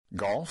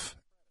Golf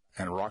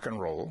and rock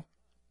and roll.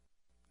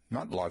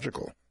 Not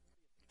logical,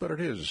 but it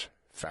is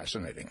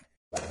fascinating.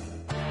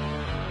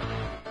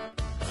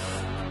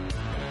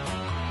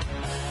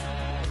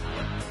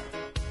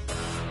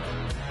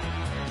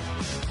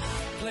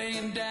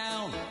 Laying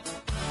down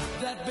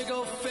that big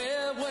old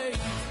fairway.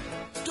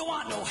 Don't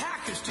want no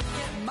hackers to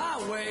get in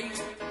my way.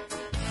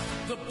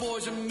 The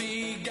boys and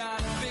me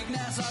got big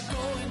Nassau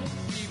going.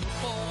 We were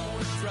born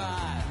to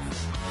drive.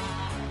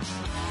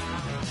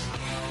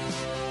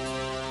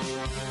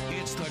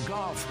 It's the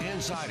Golf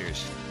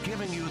Insiders,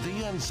 giving you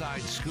the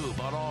inside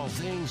scoop on all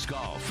things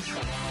golf.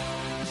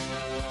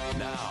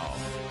 Now,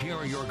 here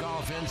are your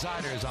Golf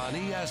Insiders on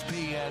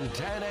ESPN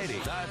 1080,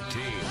 The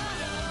Team.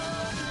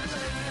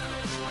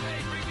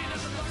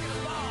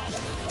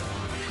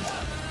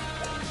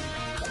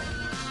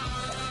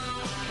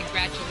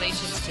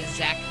 Congratulations to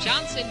Zach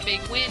Johnson. Big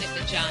win at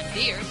the John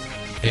Deere.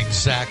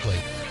 Exactly.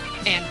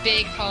 And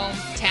big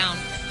hometown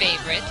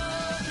favorite.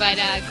 But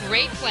a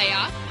great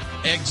playoff.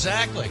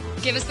 Exactly.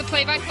 Give us the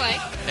play-by-play.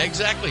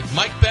 Exactly.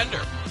 Mike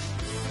Bender,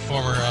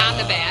 former on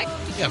the bag.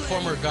 Yeah,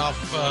 former golf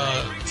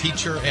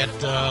teacher at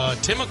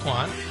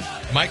Timaquan.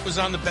 Mike was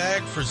on the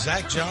bag for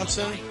Zach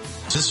Johnson.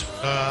 This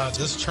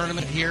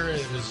tournament here,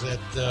 it was at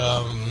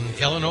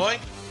Illinois.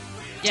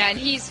 Yeah, and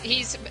he's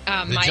the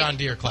Mike, John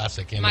Deere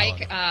Classic in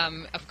Mike,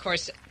 Illinois. Of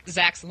course,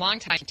 Zach's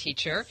longtime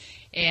teacher,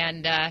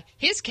 and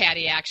his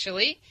caddy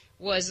actually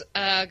was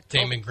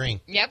Damon Green.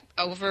 Yep,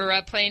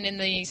 over playing in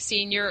the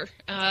Senior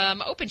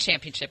Open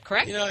Championship,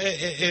 correct? You know,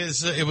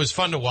 it was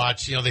fun to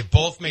watch. You know, they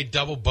both made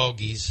double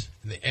bogeys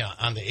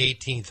on the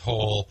 18th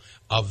hole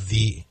of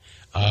the.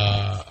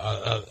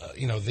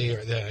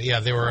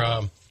 They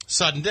were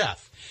sudden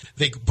death.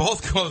 They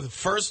both go the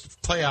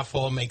first playoff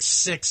hole, make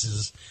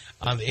sixes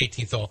on the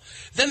 18th hole.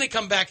 Then they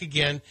come back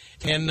again,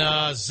 and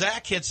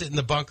Zach hits it in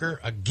the bunker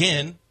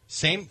again.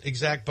 Same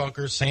exact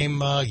bunker,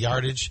 same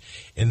yardage,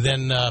 and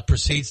then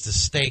proceeds to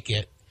stake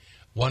it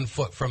 1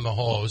 foot from the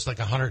hole. It was like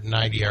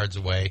 190 yards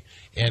away.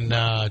 And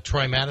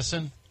Troy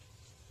Madison?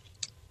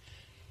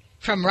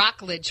 From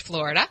Rockledge,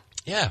 Florida.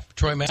 Yeah,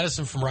 Troy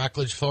Madison from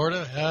Rockledge,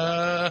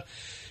 Florida.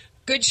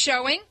 Good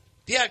showing.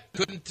 Yeah,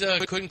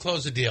 couldn't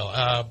close the deal,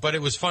 but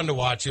it was fun to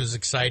watch. It was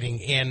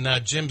exciting, and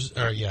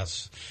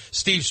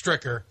Steve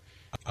Stricker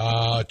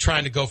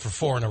trying to go for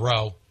 4 in a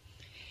row.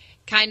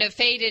 Kind of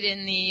faded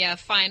in the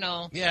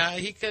final. Yeah,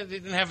 he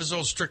didn't have his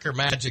old Stricker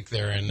magic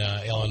there in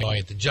Illinois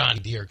at the John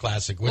Deere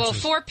Classic. Well,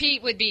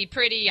 4-peat would be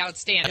pretty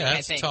outstanding,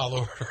 I think. Yeah, tall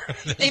order.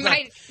 They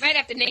might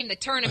have to name the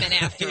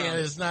tournament after him. Yeah,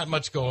 there's not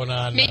much going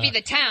on. Maybe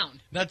the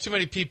town. Not too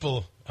many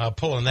people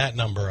pulling that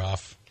number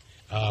off,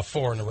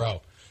 4 in a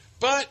row.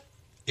 But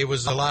it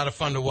was a lot of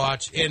fun to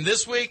watch. And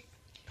this week,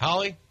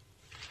 Holly,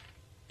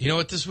 you know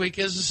what this week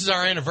is? This is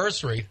our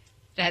anniversary.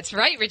 That's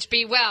right, Rich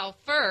B. Well,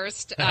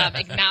 first,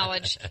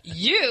 acknowledge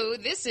you.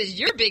 This is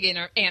your big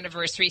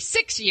anniversary,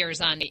 6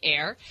 years on the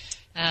air.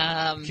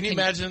 Can you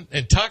imagine?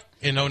 And Tuck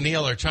and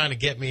O'Neill are trying to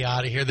get me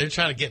out of here. They're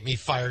trying to get me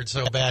fired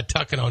so bad,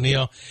 Tuck and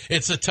O'Neill.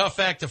 It's a tough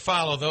act to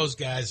follow those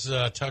guys,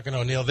 Tuck and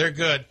O'Neill. They're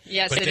good,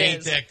 yes, but they ain't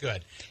is. that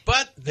good.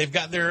 But they've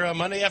got their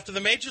Monday after the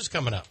majors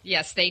coming up.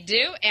 Yes, they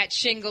do, at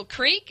Shingle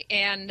Creek.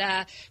 And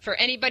for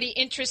anybody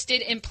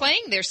interested in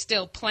playing, there's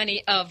still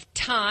plenty of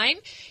time.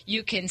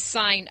 You can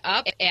sign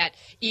up at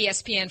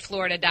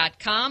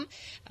ESPNFlorida.com.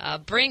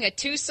 Bring a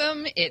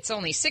twosome. It's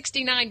only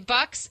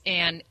 $69,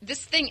 and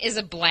this thing is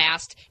a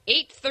blast.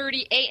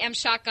 8:30 a.m.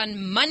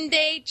 shotgun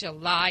Monday,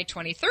 July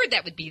 23rd.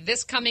 That would be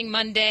this coming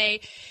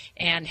Monday.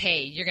 And,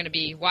 hey, you're going to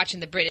be watching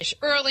the British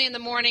early in the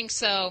morning,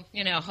 so,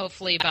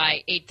 hopefully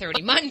by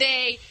 8:30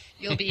 Monday,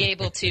 you'll be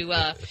able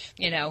to,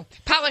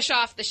 polish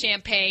off the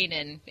champagne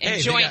and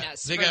join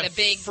us for the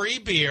big free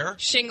beer.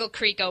 Shingle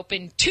Creek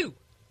Open 2.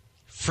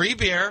 Free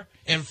beer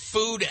and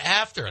food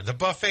after. The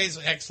buffet's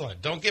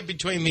excellent. Don't get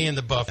between me and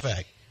the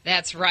buffet.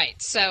 That's right.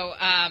 So,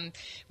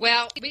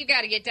 we've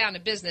got to get down to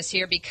business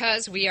here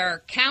because we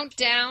are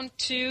countdown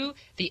to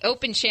the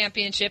Open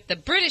Championship, the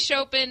British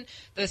Open,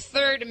 the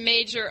third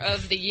major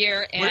of the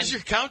year. And where's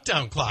your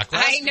countdown clock?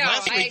 I know.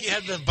 Last week you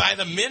had to by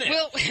the minute.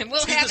 We'll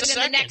have it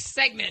in the next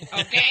segment,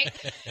 okay,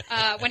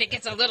 when it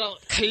gets a little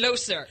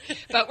closer.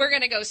 But we're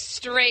going to go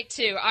straight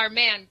to our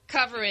man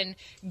covering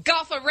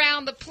golf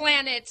around the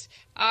planet,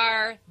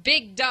 our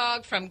big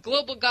dog from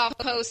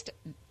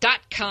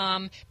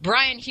GlobalGolfPost.com,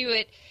 Brian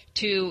Hewitt,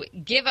 to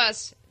give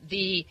us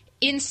the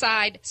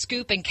inside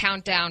scoop and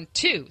countdown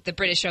to the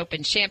British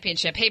Open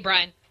Championship. Hey,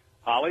 Brian.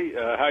 Holly,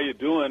 how you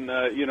doing?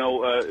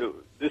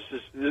 This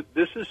is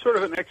sort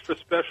of an extra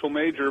special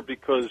major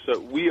because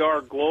we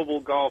are Global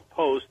Golf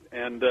Post,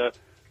 and the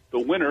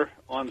winner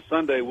on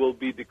Sunday will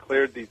be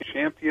declared the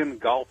champion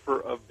golfer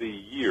of the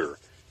year,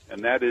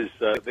 and that is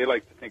they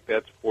like to think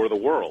that's for the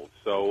world.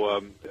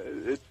 So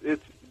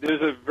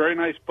there's a very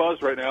nice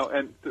buzz right now.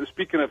 And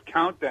speaking of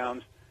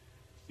countdowns,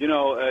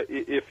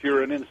 if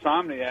you're an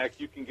insomniac,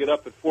 you can get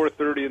up at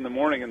 4:30 in the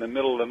morning in the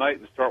middle of the night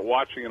and start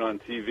watching it on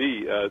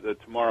TV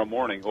tomorrow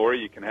morning. Or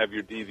you can have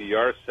your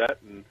DVR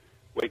set and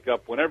wake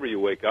up whenever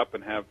you wake up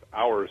and have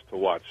hours to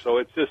watch. So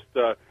it's just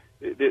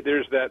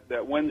there's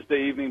that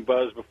Wednesday evening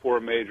buzz before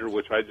a major,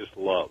 which I just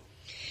love.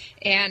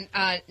 And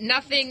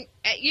nothing,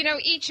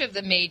 each of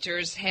the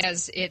majors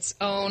has its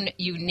own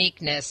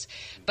uniqueness.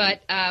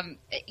 But,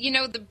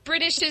 the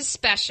British is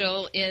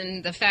special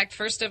in the fact,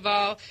 first of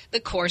all, the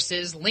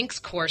courses, links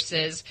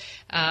courses,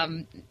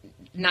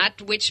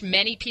 not which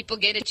many people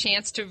get a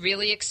chance to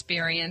really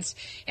experience.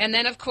 And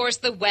then, of course,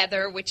 the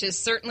weather, which is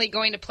certainly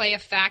going to play a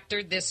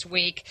factor this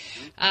week.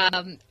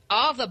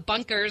 All the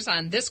bunkers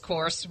on this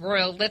course,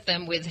 Royal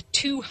Lytham, with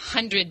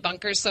 200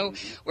 bunkers. So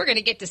we're going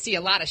to get to see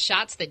a lot of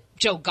shots that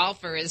Joe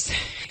Golfer is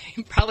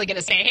probably going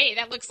to say, hey,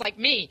 that looks like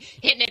me,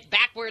 hitting it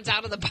backwards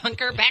out of the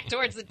bunker, back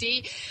towards the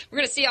tee. We're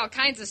going to see all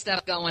kinds of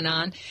stuff going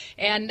on.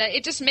 And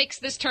it just makes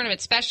this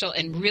tournament special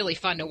and really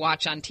fun to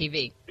watch on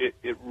TV.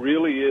 It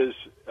really is.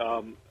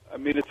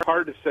 It's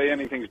hard to say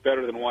anything's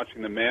better than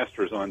watching the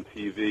Masters on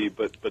TV,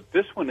 but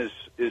this one is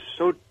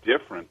so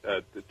different,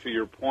 to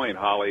your point,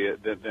 Holly,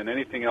 than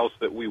anything else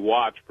that we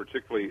watch,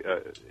 particularly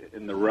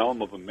in the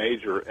realm of a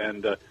major.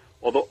 And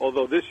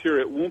although this year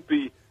it won't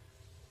be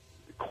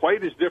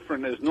quite as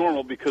different as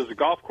normal because the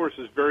golf course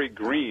is very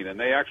green, and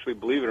they actually,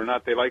 believe it or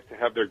not, they like to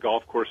have their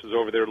golf courses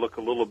over there look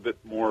a little bit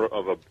more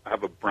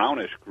have a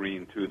brownish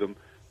green to them.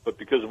 But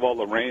because of all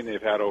the rain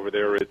they've had over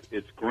there,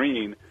 it's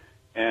green.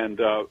 And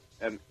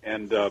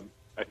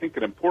I think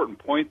an important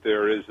point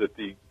there is that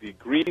the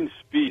green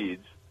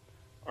speeds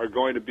are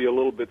going to be a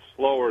little bit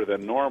slower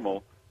than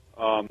normal,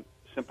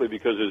 simply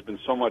because there's been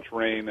so much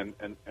rain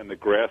and the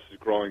grass is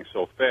growing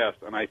so fast.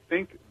 And I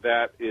think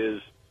that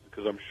is,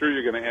 because I'm sure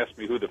you're going to ask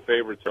me who the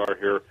favorites are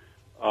here,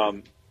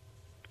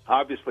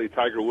 obviously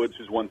Tiger Woods,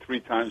 who's won 3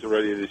 times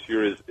already this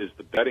year, is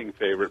the betting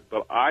favorite.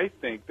 But I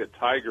think that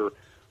Tiger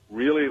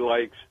really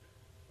likes,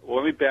 well,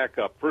 let me back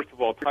up. First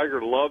of all,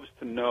 Tiger loves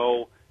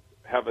to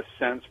have a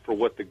sense for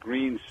what the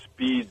green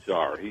speeds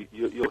are.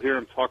 You'll hear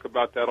him talk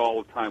about that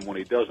all the time. When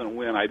he doesn't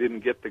win, I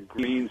didn't get the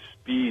green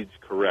speeds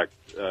correct.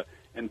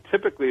 And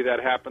typically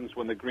that happens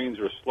when the greens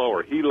are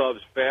slower. He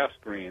loves fast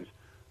greens.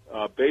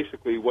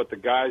 Basically what the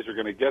guys are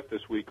going to get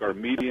this week are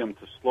medium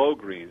to slow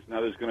greens. Now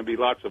there's going to be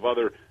lots of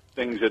other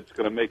things that's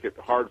going to make it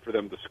hard for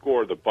them to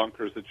score, the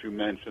bunkers that you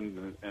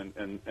mentioned and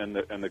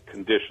the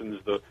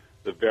conditions,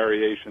 the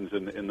variations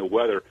in the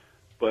weather.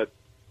 But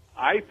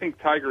I think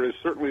Tiger is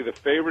certainly the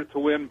favorite to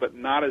win, but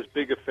not as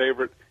big a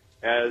favorite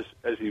as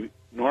he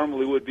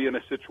normally would be in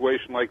a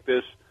situation like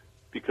this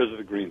because of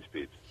the green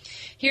speeds.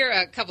 Here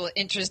are a couple of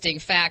interesting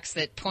facts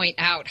that point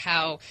out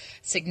how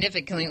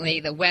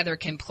significantly the weather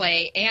can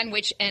play and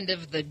which end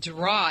of the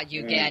draw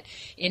you get.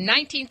 In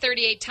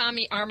 1938,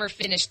 Tommy Armour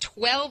finished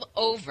 12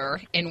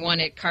 over and won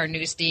at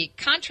Carnoustie.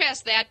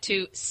 Contrast that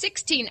to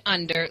 16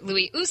 under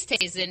Louis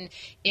Oosthuizen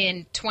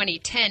in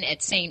 2010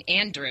 at St.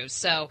 Andrews.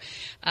 So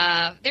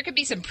there could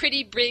be some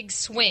pretty big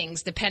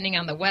swings depending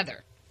on the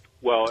weather.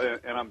 Well,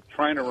 and I'm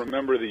trying to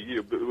remember the year.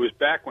 It was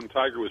back when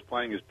Tiger was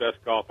playing his best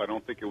golf. I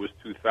don't think it was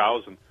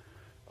 2000.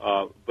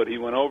 But he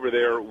went over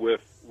there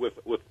with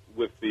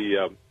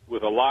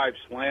a live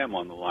slam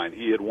on the line.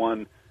 He had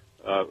won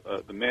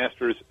the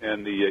Masters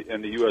and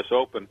the U.S.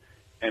 Open,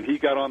 and he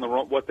got on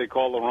what they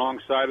call the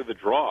wrong side of the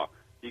draw.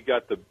 He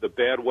got the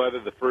bad weather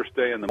the first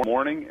day in the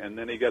morning, and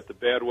then he got the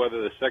bad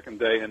weather the second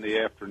day in the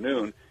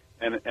afternoon,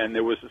 and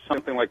there was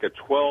something like a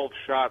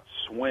 12-shot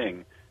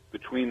swing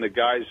between the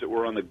guys that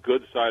were on the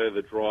good side of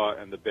the draw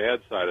and the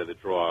bad side of the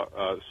draw.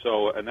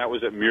 And that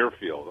was at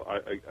Muirfield.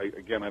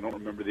 I don't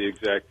remember the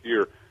exact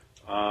year.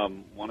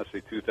 Want to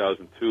say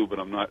 2002, but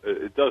I'm not.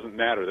 It doesn't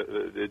matter.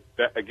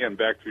 Again,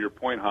 back to your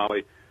point,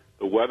 Holly,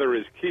 the weather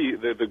is key.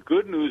 The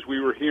good news we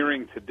were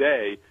hearing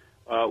today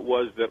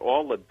was that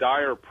all the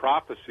dire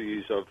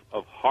prophecies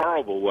of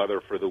horrible weather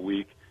for the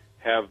week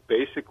have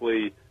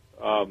basically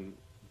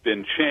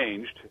been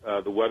changed.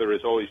 The weather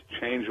is always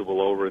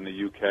changeable over in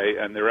the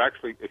UK, and they're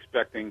actually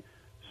expecting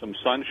some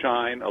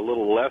sunshine, a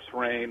little less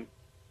rain,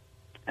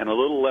 and a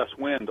little less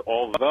wind,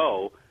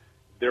 although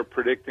they're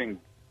predicting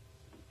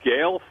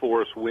gale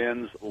force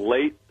winds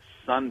late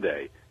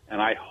Sunday.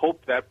 And I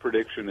hope that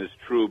prediction is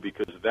true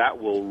because that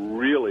will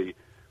really,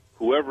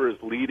 whoever is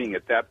leading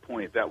at that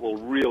point, that will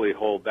really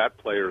hold that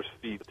player's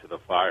feet to the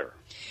fire.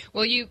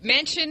 Well, you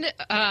mentioned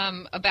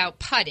about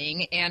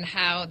putting and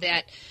how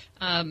that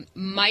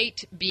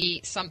might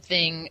be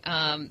something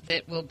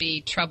that will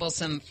be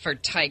troublesome for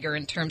Tiger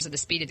in terms of the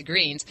speed of the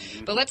greens.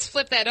 Mm-hmm. But let's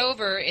flip that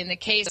over in the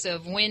case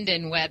of wind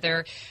and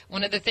weather.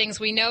 One of the things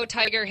we know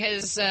Tiger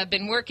has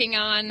been working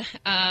on,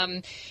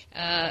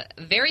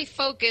 very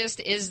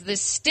focused, is the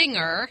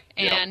stinger,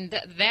 and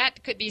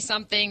that could be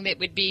something that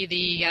would be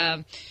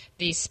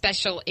the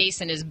special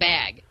ace in his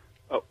bag.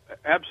 Oh,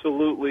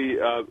 absolutely.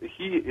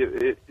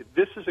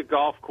 This is a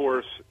golf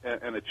course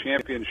and a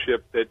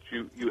championship that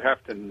you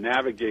have to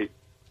navigate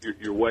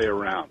your way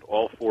around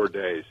all 4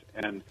 days.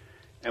 And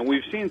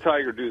we've seen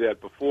Tiger do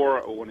that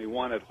before when he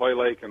won at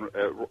Hoylake and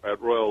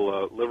at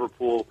Royal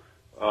Liverpool.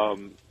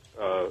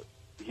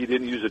 He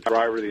didn't use a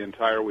driver the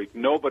entire week.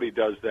 Nobody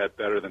does that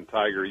better than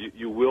Tiger.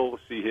 You will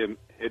see him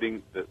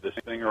hitting the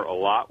stinger a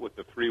lot with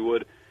the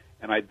 3-wood.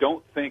 and I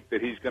don't think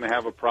that he's going to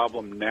have a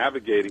problem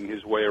navigating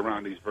his way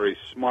around. He's very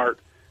smart.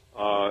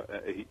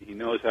 He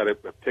knows how to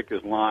pick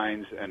his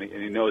lines, and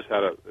he knows how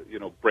to,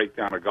 break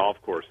down a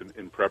golf course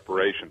in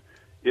preparation.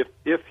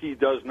 If he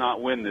does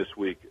not win this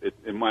week,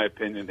 in my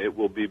opinion, it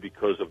will be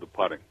because of the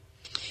putting.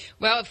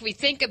 Well, if we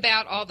think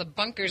about all the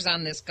bunkers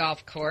on this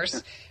golf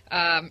course,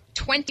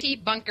 20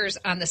 bunkers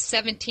on the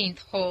 17th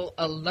hole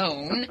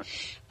alone,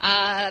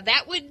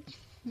 that would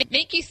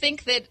make you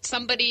think that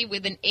somebody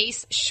with an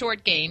ace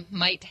short game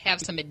might have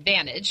some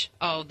advantage,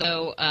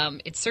 although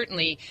it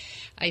certainly,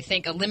 I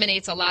think,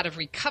 eliminates a lot of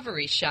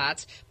recovery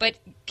shots. But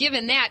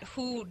given that,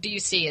 who do you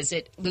see? Is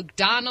it Luke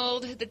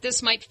Donald that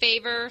this might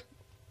favor?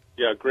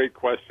 Yeah, great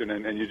question,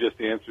 and you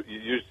just answered.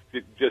 You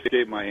just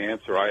gave my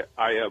answer.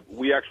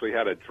 We actually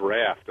had a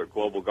draft at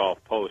Global Golf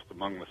Post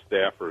among the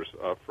staffers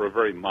for a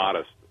very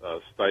modest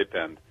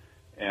stipend,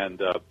 and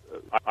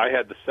I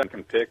had the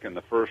second pick in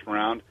the first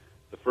round.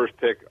 The first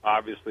pick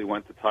obviously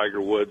went to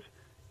Tiger Woods,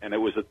 and it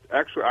was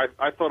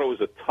I thought it was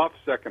a tough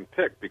second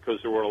pick because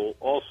there were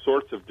all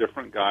sorts of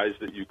different guys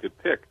that you could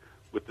pick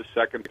with the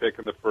second pick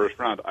in the first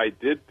round. I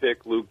did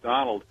pick Luke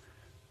Donald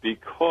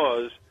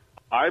because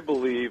I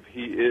believe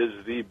he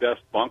is the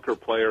best bunker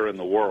player in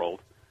the world,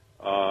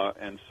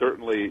 and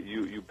certainly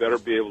you better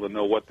be able to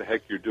know what the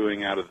heck you're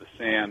doing out of the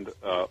sand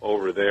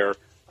over there.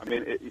 I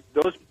mean,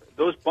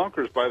 those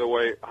bunkers, by the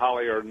way,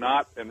 Holly, are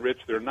not, and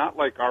Rich, they're not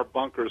like our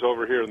bunkers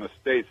over here in the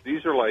States.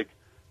 These are like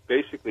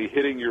basically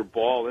hitting your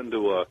ball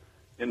into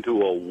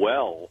a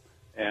well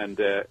and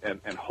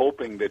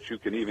hoping that you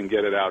can even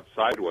get it out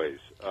sideways.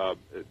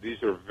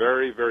 These are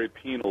very, very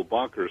penal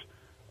bunkers.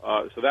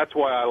 So that's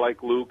why I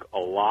like Luke a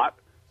lot.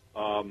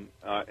 And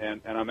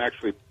I'm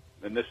actually,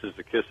 and this is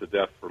the kiss of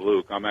death for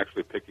Luke, I'm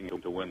actually picking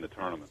him to win the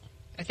tournament.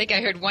 I think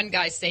I heard one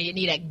guy say you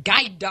need a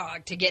guide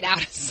dog to get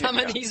out of some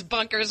of these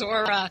bunkers,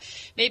 or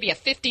maybe a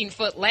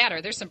 15-foot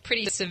ladder. There's some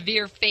pretty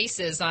severe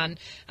faces on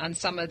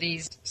some of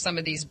these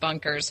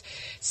bunkers.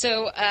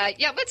 So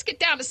let's get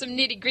down to some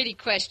nitty-gritty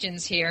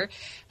questions here.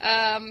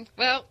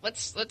 Well,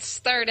 let's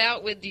start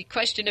out with the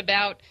question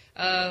about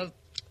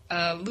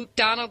Luke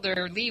Donald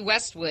or Lee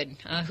Westwood.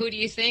 Who do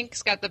you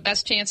think's got the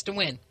best chance to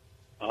win?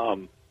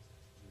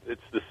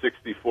 It's the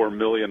 $64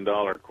 million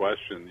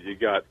question. You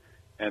got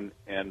and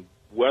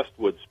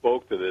Westwood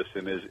spoke to this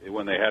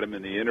when they had him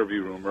in the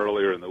interview room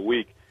earlier in the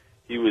week.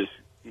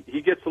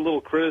 He gets a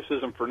little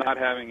criticism for not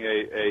having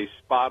a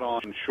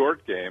spot-on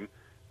short game,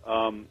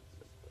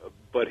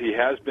 but he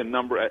has been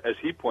as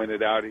he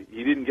pointed out,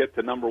 he didn't get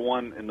to number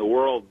one in the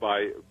world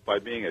by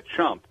being a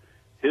chump.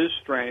 His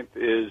strength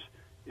is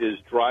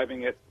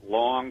driving it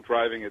long,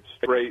 driving it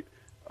straight,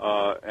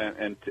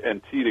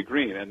 and tee to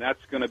green, and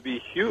that's going to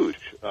be huge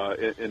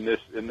in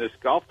this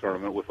golf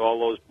tournament with all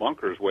those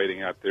bunkers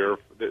waiting out there.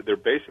 They're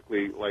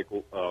basically like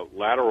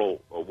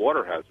lateral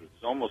water hazards.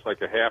 It's almost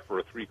like a half or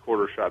a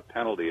three-quarter shot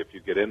penalty if you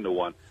get into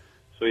one.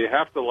 So you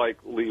have to like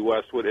Lee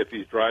Westwood if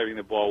he's driving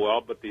the ball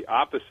well. But the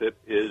opposite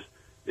is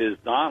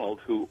Donald,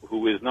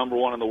 who is number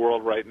one in the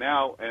world right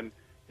now, and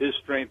his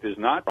strength is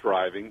not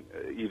driving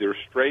either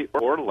straight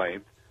or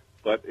length,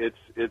 but it's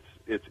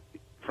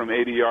from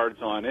 80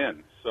 yards on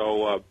in.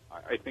 So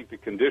I think the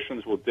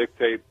conditions will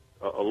dictate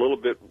a little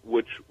bit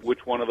which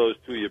one of those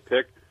two you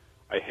pick.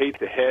 I hate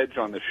to hedge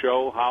on the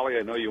show, Holly.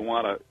 I know you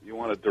want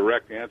a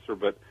direct answer,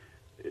 but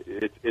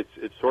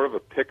it's sort of a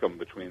pick-em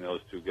between those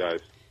two guys.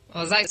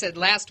 Well, as I said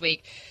last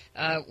week,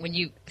 when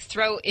you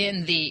throw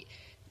in the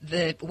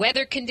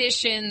weather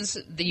conditions,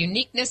 the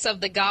uniqueness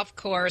of the golf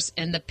course,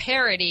 and the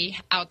parity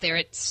out there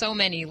at so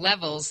many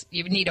levels,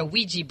 you need a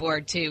Ouija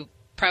board to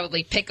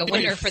probably pick a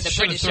winner for the British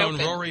Open. Should have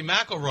thrown Rory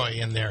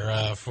McIlroy in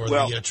there for the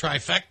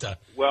trifecta.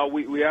 Well,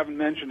 we haven't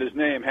mentioned his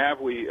name, have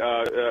we?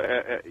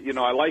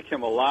 I like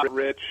him a lot,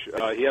 Rich.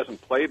 He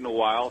hasn't played in a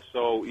while,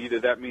 so either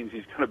that means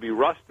he's going to be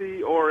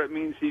rusty or it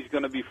means he's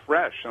going to be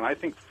fresh. And I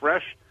think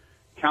fresh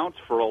counts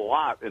for a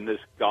lot in this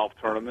golf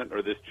tournament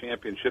or this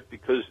championship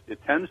because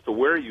it tends to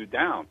wear you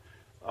down.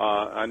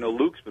 I know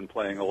Luke's been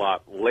playing a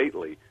lot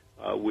lately,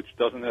 which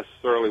doesn't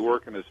necessarily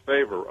work in his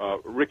favor.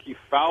 Ricky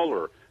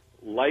Fowler,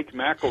 like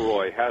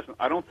McIlroy,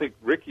 I don't think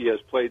Ricky has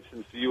played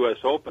since the U.S.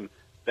 Open.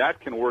 That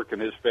can work in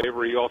his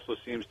favor. He also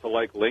seems to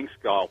like links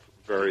golf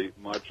very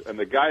much. And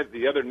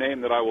the other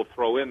name that I will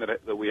throw in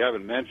that we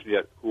haven't mentioned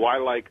yet, who I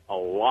like a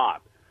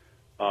lot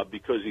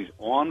because he's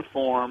on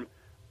form.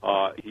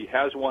 He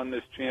has won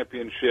this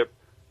championship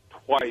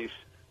twice.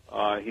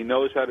 He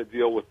knows how to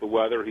deal with the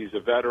weather. He's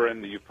a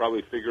veteran. You've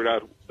probably figured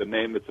out the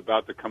name that's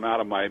about to come out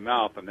of my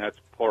mouth, and that's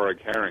Padraig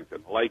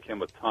Harrington. I like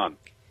him a ton.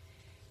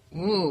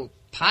 Ooh,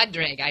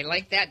 Padraig, I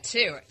like that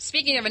too.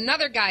 Speaking of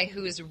another guy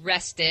who is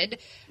rested,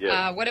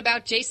 yes. What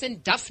about Jason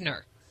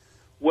Dufner?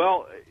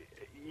 Well,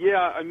 yeah,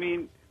 I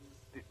mean,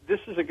 this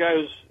is a guy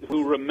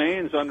who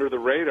remains under the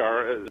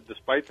radar,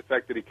 despite the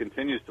fact that he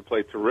continues to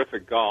play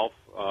terrific golf.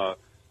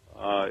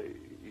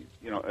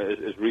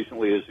 As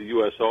recently as the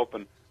U.S.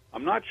 Open.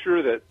 I'm not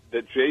sure that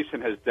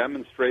Jason has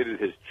demonstrated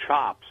his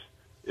chops,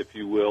 if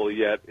you will,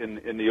 yet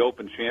in the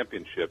Open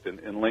Championship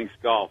in links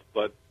golf,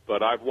 but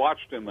I've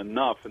watched him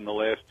enough in the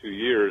last 2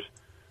 years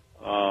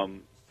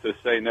to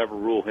say never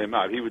rule him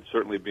out. He would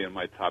certainly be in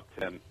my top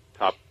 10,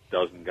 top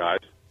dozen guys.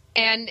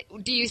 And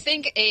do you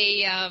think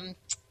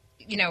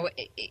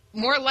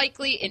more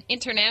likely an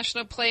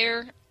international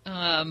player,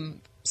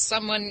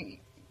 someone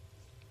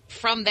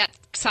from that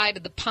side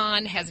of the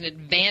pond has an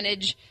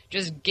advantage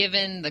just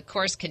given the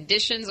course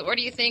conditions, or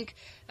do you think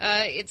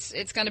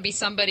it's going to be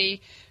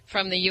somebody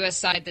from the U.S.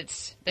 side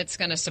that's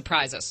going to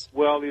surprise us?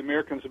 Well, the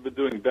Americans have been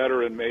doing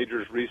better in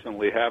majors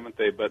recently, haven't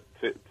they? But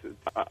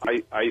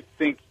I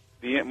think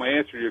my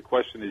answer to your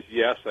question is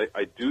yes.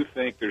 I do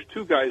think there's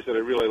two guys that I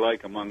really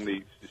like among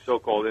the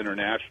so-called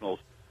internationals.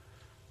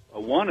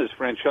 One is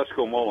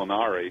Francesco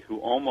Molinari, who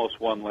almost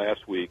won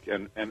last week,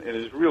 and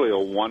is really a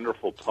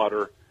wonderful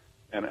putter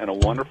and a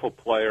wonderful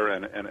player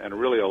and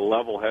really a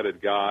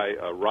level-headed guy,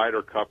 a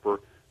Ryder Cupper.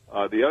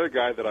 The other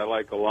guy that I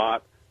like a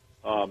lot,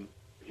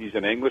 he's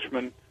an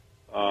Englishman.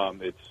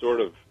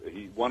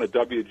 He won a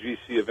WGC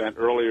event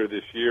earlier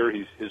this year.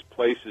 His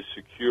place is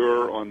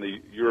secure on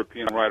the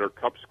European Ryder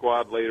Cup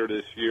squad later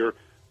this year.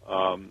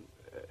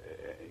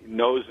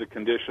 Knows the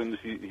conditions.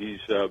 He's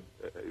a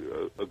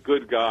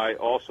good guy,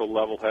 also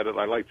level-headed.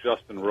 I like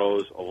Justin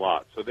Rose a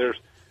lot. So to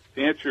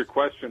answer your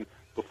question,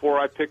 before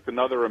I picked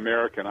another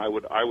American, I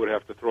would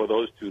have to throw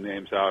those two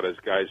names out as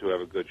guys who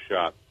have a good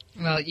shot.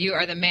 Well, you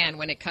are the man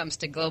when it comes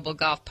to Global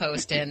Golf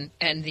Post and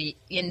the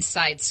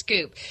inside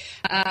scoop.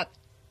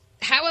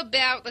 How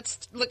about,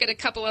 let's look at a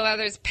couple of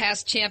others,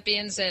 past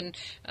champions, and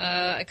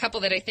a couple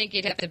that I think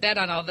you'd have to bet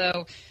on,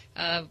 although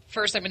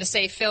first I'm going to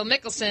say Phil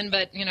Mickelson,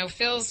 but,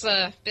 Phil's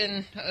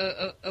been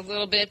a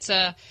little bit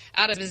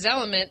out of his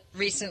element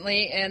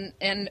recently,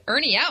 and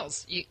Ernie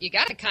Els. You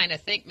got to kind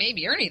of think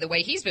maybe Ernie, the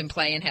way he's been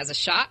playing, has a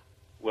shot.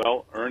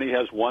 Well, Ernie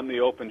has won the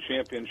Open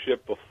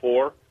Championship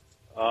before.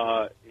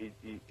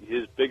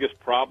 His biggest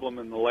problem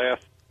in the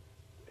last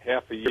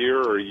half a year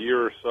or a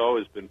year or so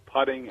has been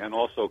putting and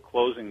also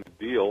closing the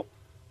deal.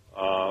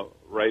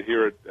 Right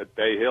here at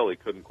Bay Hill, he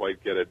couldn't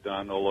quite get it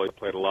done, although he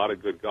played a lot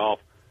of good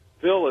golf.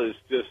 Phil is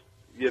just,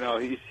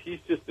 he's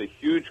just a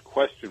huge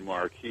question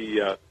mark.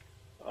 He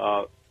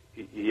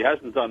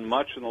hasn't done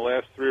much in the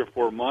last 3 or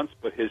 4 months,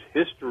 but his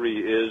history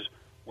is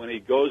when he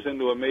goes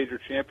into a major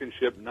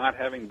championship not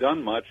having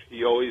done much,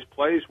 he always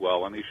plays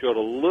well, and he showed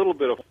a little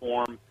bit of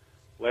form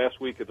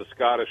last week at the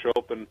Scottish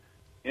Open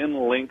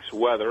in links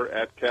weather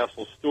at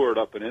Castle Stewart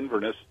up in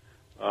Inverness.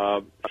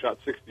 Shot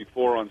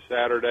 64 on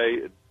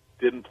Saturday.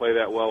 Didn't play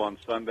that well on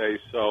Sunday,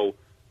 so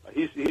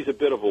he's a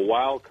bit of a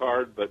wild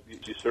card, but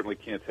you certainly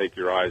can't take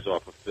your eyes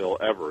off of Phil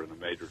ever in a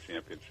major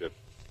championship.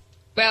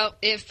 Well,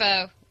 if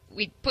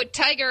we put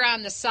Tiger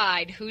on the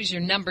side, who's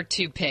your number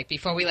 2 pick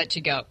before we let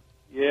you go?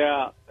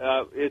 Yeah,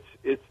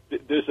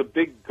 there's a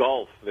big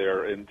gulf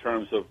there in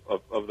terms of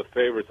the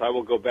favorites. I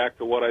will go back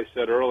to what I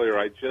said earlier.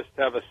 I just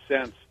have a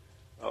sense,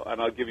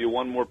 and I'll give you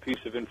one more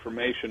piece of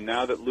information.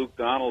 Now that Luke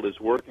Donald is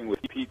working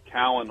with Pete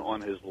Cowan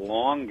on his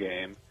long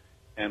game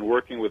and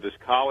working with his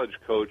college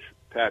coach,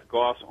 Pat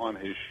Goss, on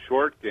his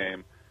short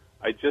game,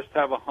 I just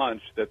have a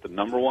hunch that the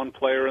number 1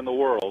 player in the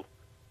world,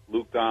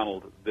 Luke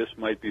Donald, this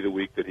might be the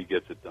week that he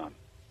gets it done.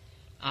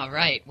 All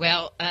right.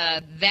 Well,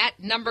 that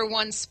number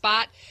 1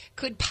 spot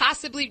could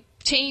possibly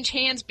change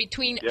hands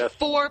between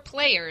 4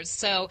 players.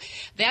 So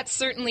that's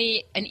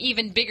certainly an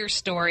even bigger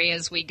story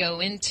as we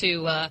go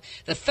into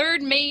the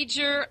third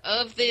major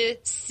of the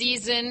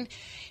season,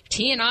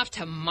 teeing off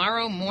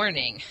tomorrow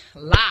morning,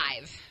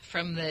 live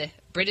from the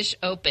British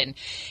Open.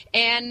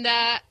 And,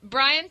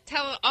 Brian,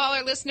 tell all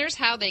our listeners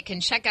how they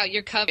can check out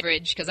your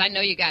coverage, because I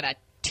know you got a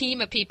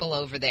team of people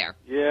over there.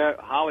 Yeah,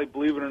 Holly,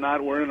 believe it or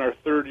not, we're in our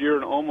 3rd year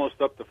and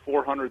almost up to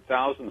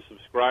 400,000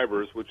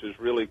 subscribers, which is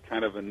really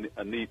kind of a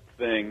neat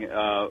thing.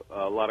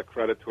 A lot of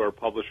credit to our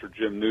publisher,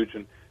 Jim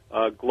Nugent.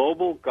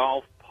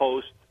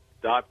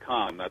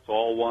 GlobalGolfPost.com. That's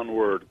all one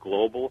word,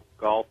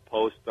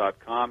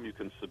 GlobalGolfPost.com. You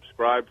can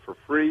subscribe for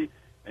free,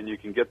 and you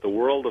can get the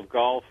world of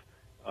golf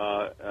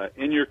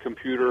in your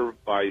computer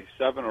by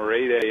 7 or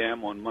 8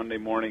 a.m. on Monday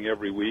morning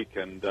every week,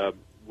 and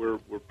we're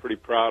pretty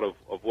proud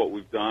of what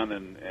we've done,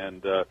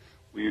 and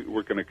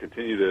we're going to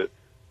continue to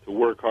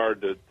work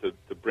hard to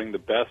bring the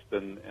best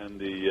and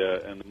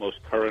the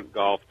most current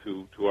golf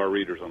to our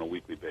readers on a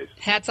weekly basis.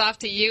 Hats off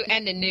to you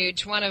and to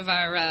Nuge, one of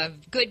our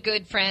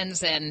good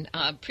friends, and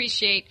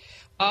appreciate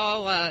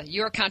all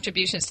your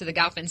contributions to the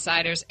Golf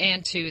Insiders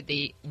and to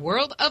the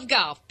world of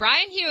golf.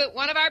 Brian Hewitt,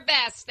 one of our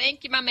best.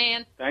 Thank you, my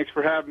man. Thanks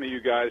for having me,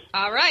 you guys.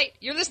 All right.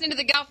 You're listening to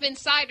the Golf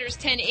Insiders,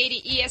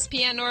 1080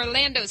 ESPN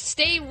Orlando.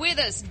 Stay with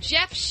us.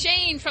 Jeff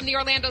Shane from the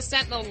Orlando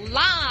Sentinel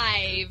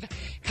live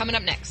coming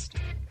up next.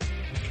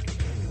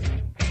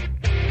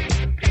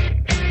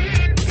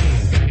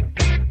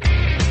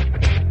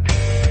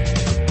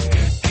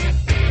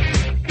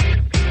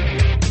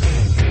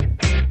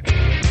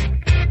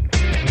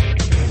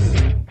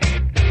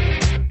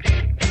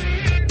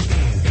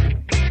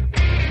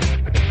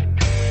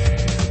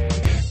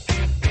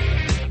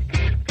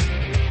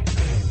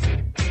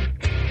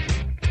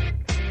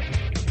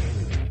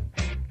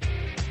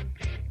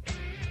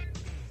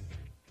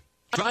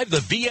 Drive the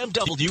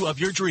BMW of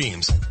your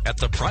dreams at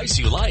the price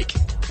you like.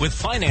 with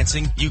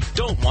financing you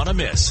don't want to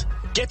miss.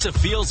 Get to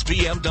Fields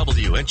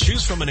BMW and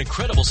choose from an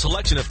incredible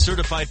selection of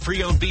certified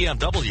pre-owned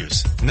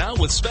BMWs. Now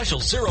with special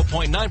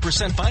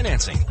 0.9%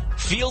 financing.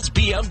 Fields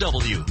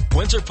BMW,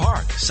 Windsor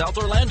Park, South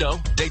Orlando,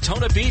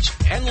 Daytona Beach,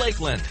 and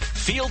Lakeland.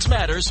 Fields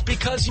matters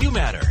because you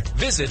matter.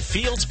 Visit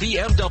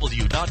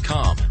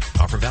fieldsbmw.com.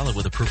 Offer valid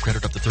with approved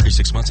credit up to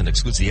 36 months and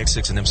excludes the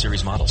X6 and M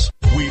Series models.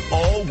 We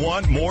all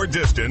want more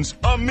distance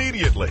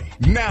immediately.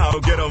 Now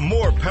get a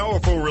more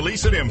powerful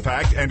release and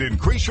impact and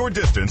increase your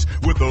distance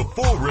with the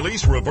full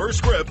release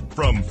reverse grip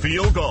from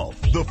Field Golf.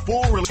 The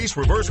full release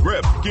reverse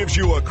grip gives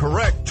you a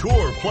correct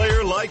tour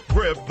player-like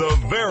grip the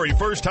very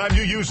first time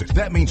you use it.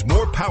 That means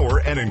more power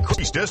and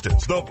increased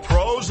distance. The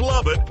pros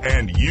love it,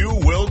 and you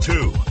will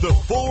too. The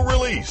full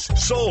release,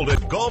 sold at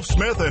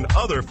Golfsmith and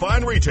other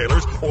fine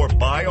retailers, or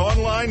buy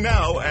online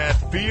now at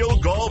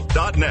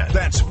fieldgolf.net.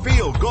 That's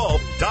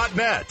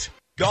fieldgolf.net.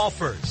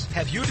 Golfers,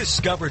 have you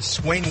discovered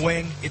Swing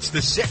Wing? It's the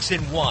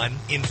 6-in-1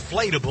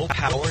 inflatable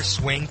power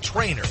swing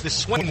trainer. The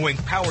Swing Wing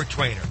power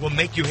trainer will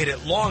make you hit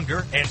it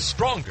longer and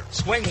stronger.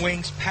 Swing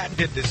Wing's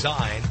patented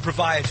design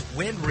provides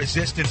wind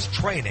resistance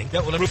training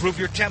that will improve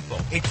your tempo,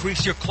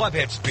 increase your club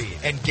head speed,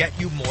 and get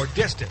you more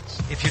distance.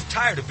 If you're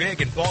tired of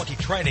big and bulky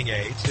training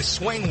aids, the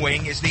Swing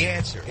Wing is the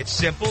answer. It's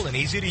simple and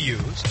easy to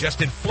use.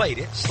 Just inflate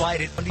it,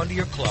 slide it under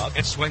your club,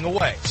 and swing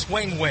away.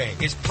 Swing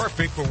Wing is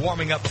perfect for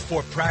warming up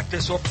before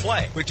practice or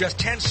play. With just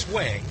 10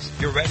 swings,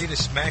 you're ready to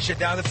smash it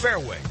down the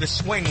fairway. The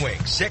Swing Wing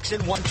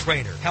 6-in-1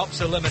 trainer helps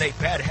eliminate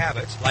bad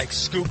habits like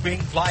scooping,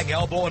 flying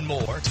elbow, and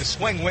more. The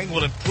Swing Wing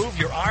will improve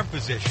your arm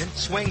position,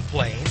 swing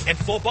plane, and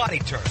full body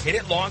turn. Hit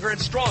it longer and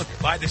stronger.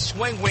 Buy the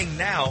Swing Wing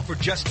now for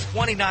just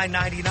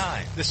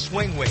 $29.99. The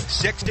Swing Wing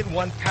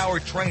 6-in-1 power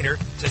trainer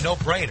is a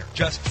no-brainer.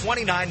 Just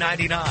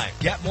 $29.99.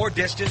 Get more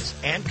distance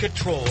and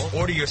control.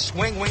 Order your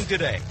Swing Wing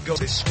today. Go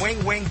to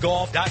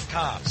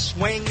swingwinggolf.com.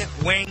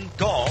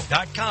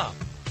 swingwinggolf.com.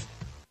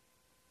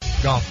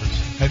 Golfers,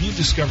 have you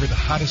discovered the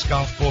hottest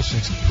golf ball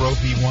since the Pro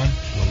V1?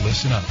 Well,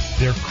 listen up.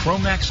 They're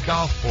Chromax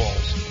golf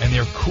balls, and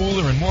they're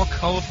cooler and more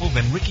colorful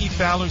than Ricky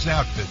Fowler's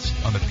outfits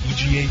on the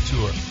PGA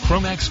Tour.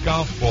 Chromax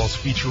golf balls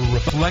feature a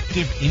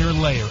reflective inner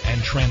layer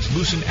and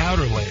translucent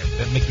outer layer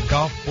that make the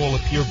golf ball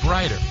appear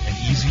brighter and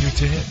easier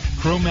to hit.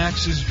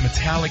 Chromax's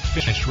metallic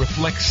finish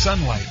reflects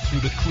sunlight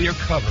through the clear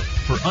cover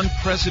for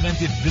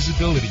unprecedented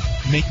visibility,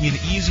 making it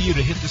easier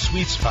to hit the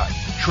sweet spot,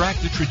 track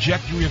the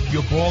trajectory of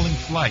your ball in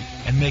flight,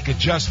 and make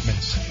adjustments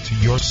to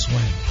your swing.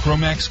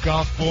 Chromax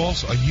golf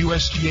balls are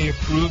USGA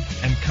approved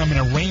and come in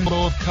a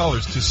rainbow of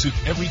colors to suit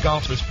every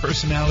golfer's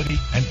personality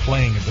and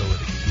playing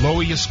ability.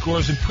 Lower your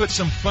scores and put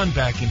some fun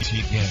back into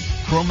your game.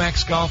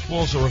 Chromax golf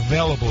balls are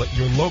available at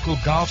your local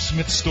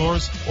Golfsmith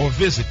stores or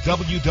visit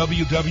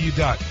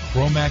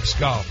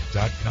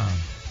www.chromaxgolf.com.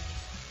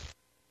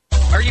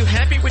 Are you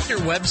happy with your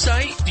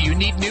website? Do you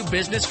need new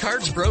business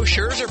cards,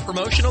 brochures, or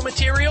promotional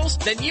materials?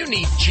 Then you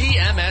need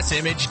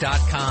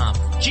GMSimage.com.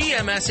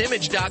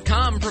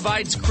 GMSimage.com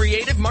provides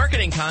creative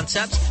marketing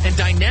concepts and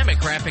dynamic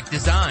graphic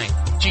design.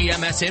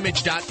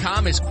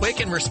 GMSimage.com is quick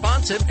and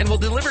responsive and will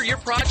deliver your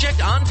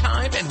project on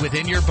time and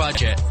within your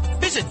budget.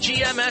 Visit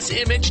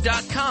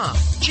GMSimage.com.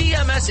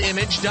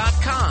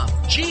 GMSimage.com.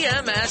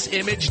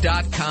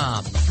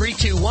 GMSimage.com.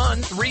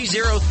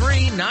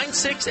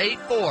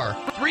 321-303-9684.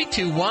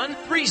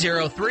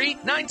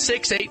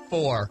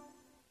 321-303-9684.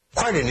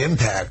 Quite an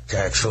impact,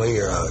 actually,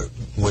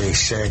 when he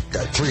sank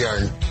 3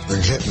 iron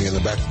and hit me in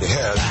the back of the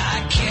head.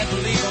 I can't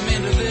believe I'm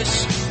into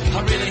this.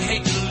 I really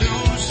hate to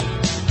lose.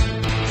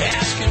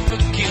 Asking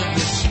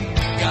forgiveness.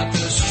 Got the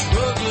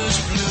struggler's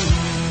blues.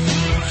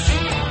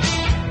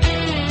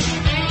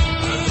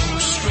 The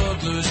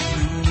struggler's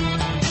blues.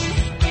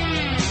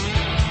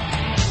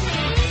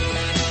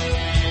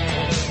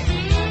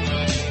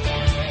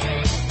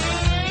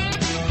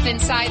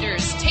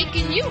 Insiders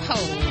taking you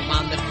home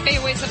on the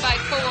fairways of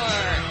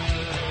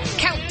I-4.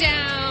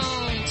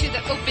 Countdown to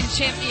the Open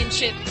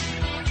Championship,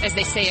 as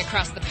they say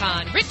across the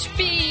pond. Rich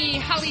B,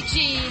 Holly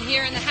G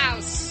here in the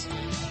house.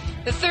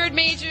 The third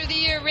major of the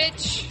year,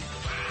 Rich.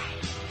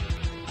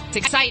 It's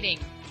exciting.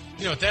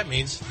 You know what that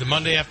means? The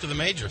Monday after the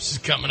majors is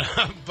coming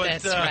up.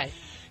 But, that's right.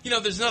 You know,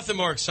 there's nothing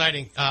more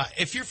exciting.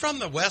 If you're from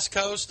the West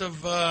Coast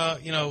of, the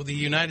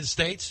United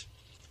States,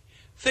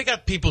 they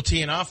got people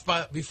teeing off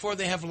before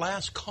they have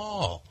last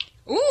call.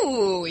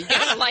 Ooh, you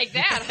gotta like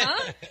that,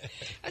 huh?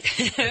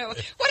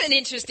 What an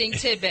interesting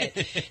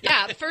tidbit.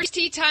 Yeah, first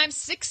tee time,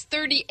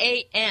 6:30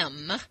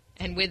 a.m.,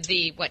 and with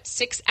the,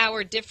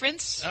 6-hour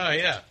difference? Oh,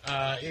 yeah.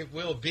 It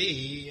will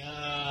be,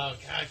 I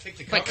think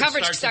the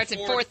coverage starts at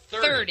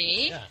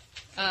 4:30. Yeah.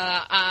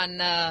 On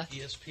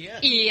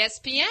ESPN.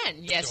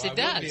 ESPN, yes, so it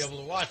does. I will be able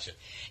to watch it.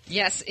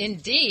 Yes,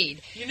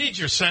 indeed. You need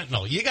your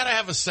Sentinel. You got to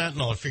have a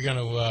Sentinel if you're going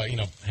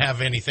to,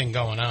 have anything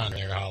going on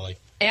there, Holly.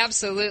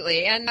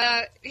 Absolutely. And,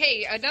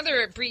 hey,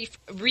 another brief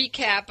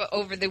recap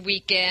over the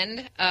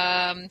weekend.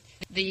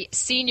 The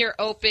Senior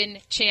Open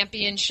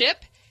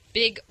Championship,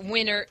 big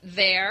winner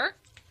there.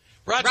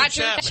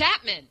 Roger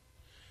Chapman.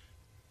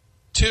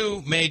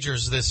 2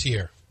 majors this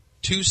year.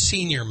 2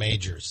 senior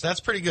majors. That's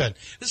pretty good.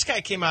 This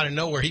guy came out of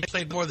nowhere. He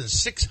played more than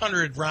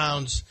 600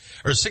 rounds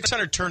or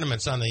 600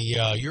 tournaments on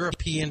the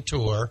European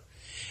Tour.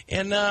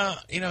 And,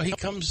 he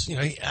comes,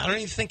 I don't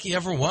even think he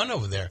ever won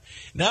over there.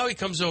 Now he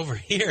comes over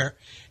here,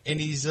 and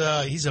he's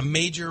a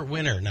major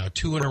winner now,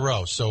 2 in a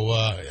row.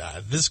 So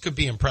this could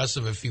be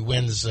impressive if he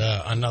wins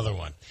another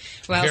one.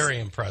 Well, very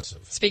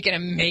impressive. Speaking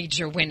of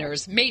major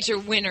winners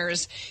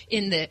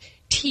in the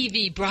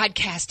TV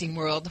broadcasting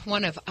world,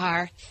 one of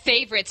our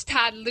favorites,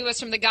 Todd Lewis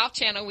from the Golf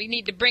Channel. We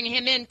need to bring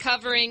him in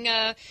covering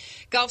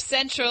Golf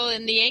Central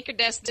in the Anchor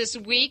Desk this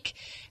week.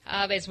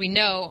 As we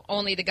know,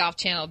 only the Golf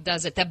Channel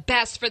does it the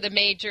best for the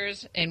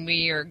majors, and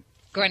we are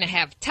going to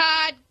have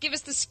Todd give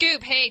us the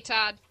scoop. Hey,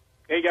 Todd.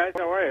 Hey, guys.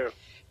 How are you?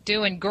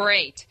 Doing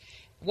great.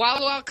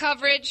 Wall-to-wall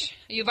coverage,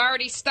 you've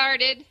already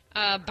started.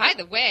 By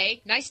the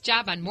way, nice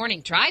job on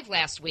Morning Drive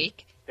last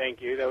week.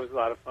 Thank you. That was a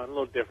lot of fun. A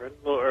little different,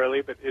 a little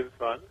early, but it was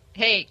fun.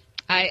 Hey,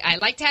 I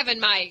liked having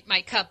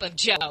my cup of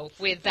Joe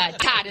with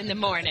Todd in the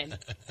morning.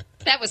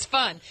 That was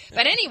fun.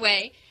 But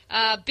anyway,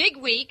 big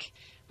week.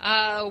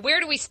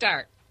 Where do we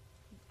start?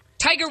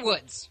 Tiger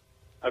Woods.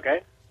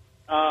 Okay.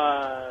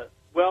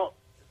 Well,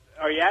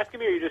 are you asking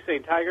me, or are you just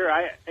saying Tiger?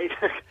 I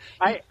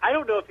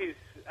don't know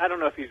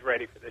if he's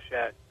ready for this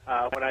yet.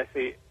 When I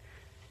say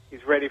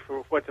he's ready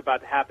for what's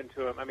about to happen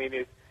to him, I mean,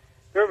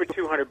 there are over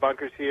 200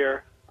 bunkers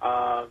here.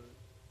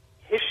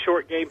 His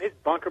short game, his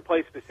bunker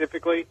play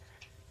specifically,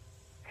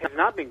 has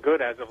not been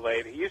good as of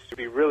late. He used to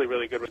be really,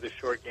 really good with his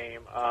short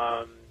game,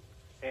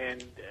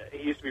 and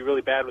he used to be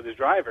really bad with his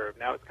driver.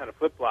 Now it's kind of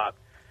flip-flopped.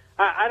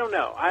 I don't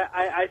know.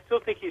 I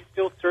still think he's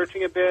still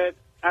searching a bit.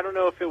 I don't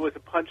know if it was a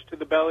punch to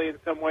the belly in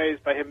some ways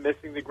by him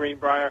missing the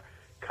Greenbrier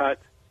cut.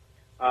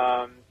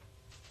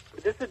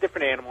 But this is a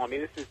different animal. I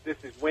mean, this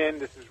is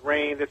wind, this is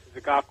rain, this is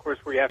a golf course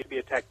where you have to be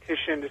a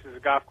tactician. This is a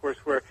golf course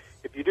where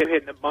if you do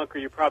hit in the bunker,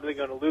 you're probably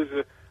going to lose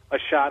a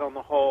shot on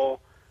the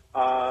hole.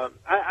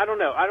 I don't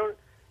know.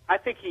 I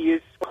think he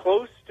is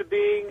close to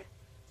being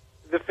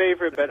the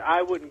favorite, but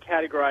I wouldn't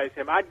categorize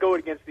him. I'd go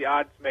against the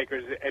odds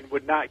makers and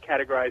would not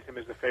categorize him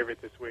as the favorite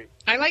this week.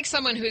 I like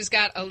someone who's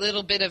got a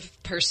little bit of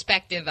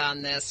perspective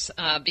on this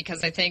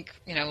because I think,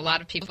 a lot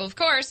of people, of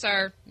course,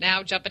 are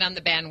now jumping on the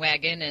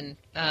bandwagon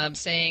and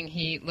saying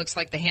he looks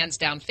like the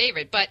hands-down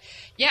favorite. But,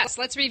 yes,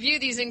 let's review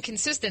these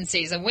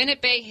inconsistencies. A win at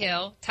Bay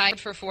Hill, tied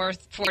for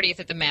 40th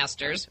at the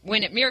Masters.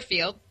 Win at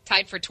Muirfield,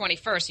 tied for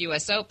 21st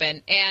U.S.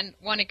 Open. And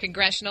won at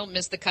Congressional,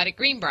 missed the cut at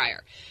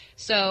Greenbrier.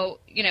 So,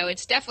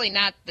 it's definitely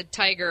not the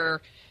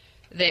Tiger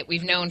that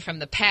we've known from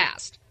the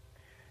past.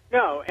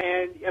 No,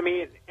 and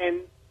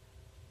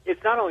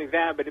it's not only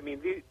that, but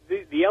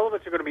the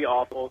elements are going to be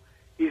awful.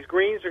 These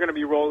greens are going to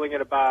be rolling at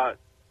about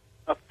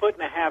a foot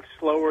and a half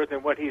slower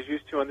than what he's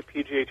used to on the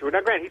PGA Tour. Now,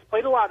 granted, he's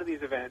played a lot of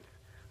these events.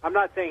 I'm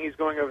not saying he's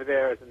going over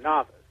there as a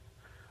novice.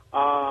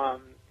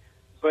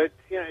 But,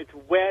 it's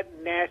wet,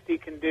 nasty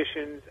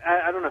conditions.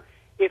 I don't know.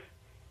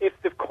 If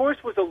the course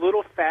was a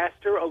little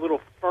faster, a little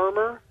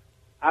firmer,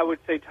 I would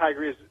say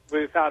Tiger is,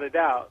 without a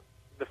doubt,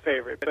 the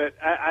favorite. But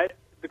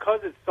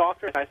because it's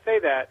softer, and I say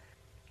that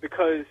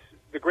because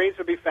the greens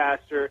would be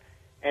faster,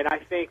 and I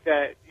think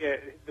that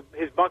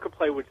his bunker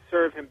play would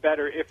serve him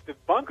better if the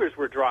bunkers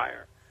were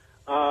drier.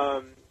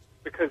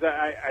 Because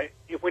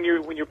when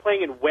you're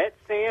playing in wet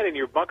sand and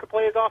your bunker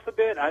play is off a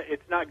bit,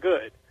 it's not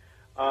good.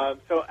 I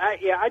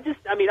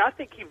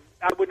think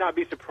I would not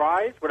be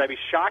surprised. Would I be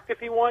shocked if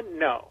he won?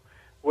 No.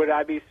 Would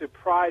I be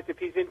surprised if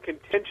he's in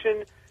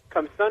contention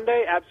come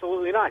Sunday?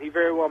 Absolutely not. He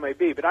very well may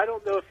be. But I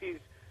don't know if he's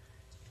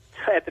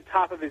at the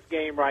top of his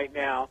game right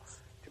now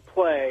to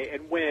play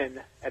and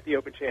win at the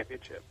Open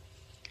Championship.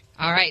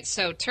 All right,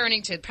 so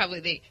turning to probably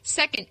the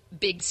second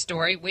big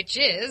story, which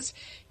is,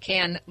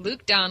 can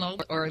Luke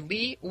Donald or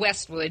Lee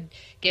Westwood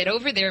get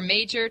over their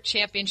major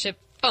championship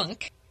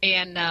funk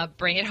and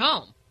bring it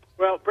home?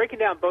 Well, breaking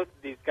down both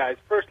of these guys,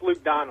 first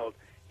Luke Donald.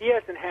 He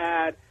hasn't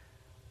had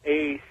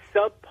a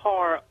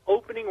subpar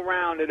opening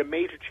round at a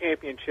major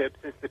championship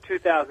since the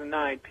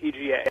 2009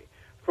 PGA.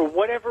 For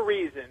whatever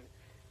reason,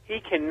 he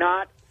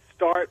cannot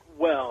start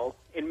well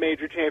in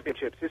major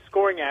championships. His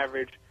scoring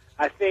average,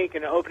 I think,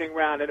 in an opening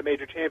round at a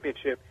major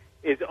championship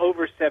is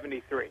over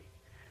 73.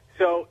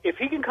 So if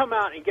he can come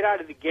out and get out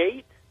of the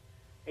gate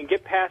and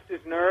get past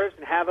his nerves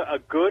and have a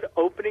good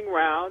opening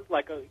round,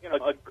 like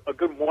a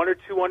good 1 or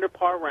 2 under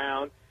par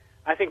round,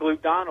 I think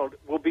Luke Donald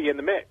will be in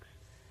the mix.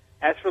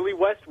 As for Lee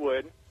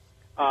Westwood,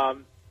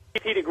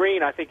 tee to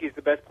green, I think he's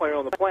the best player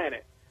on the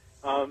planet.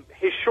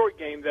 His short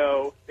game,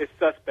 though, is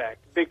suspect,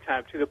 big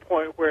time, to the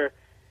point where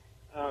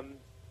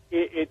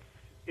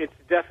it's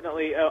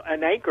definitely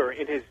an anchor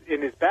in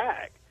his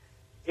bag.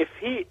 A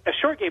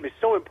short game is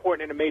so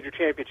important in a major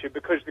championship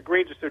because the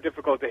greens are so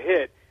difficult to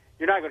hit.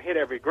 You're not going to hit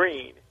every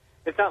green.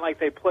 It's not like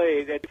they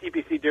played at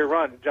TPC Deer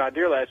Run, John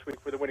Deere last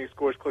week, where the winning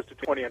score is close to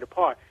 20 under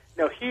par.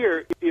 Now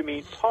here,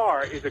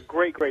 par is a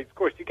great, great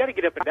score. So you got to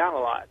get up and down a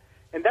lot.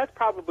 And that's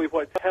probably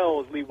what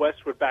tells Lee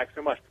Westwood back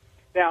so much.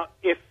 Now,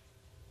 if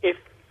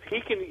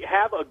he can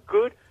have a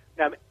good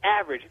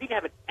average, if he can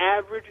have an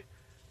average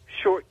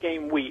short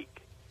game week,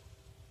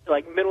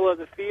 like middle of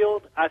the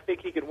field, I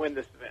think he could win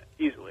this event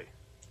easily.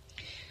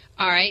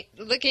 All right,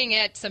 looking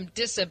at some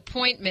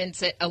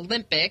disappointments at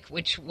Olympic,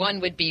 which one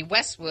would be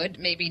Westwood,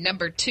 maybe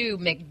number 2,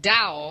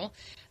 McDowell.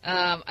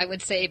 I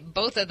would say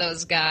both of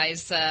those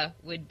guys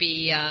would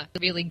be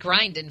really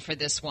grinding for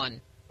this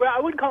one. Well, I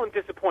wouldn't call them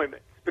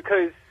disappointments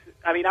because,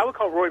 I mean, I would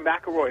call Roy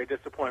McIlroy a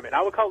disappointment.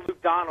 I would call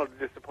Luke Donald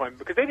a disappointment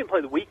because they didn't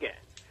play the weekend.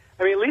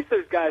 I mean, at least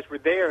those guys were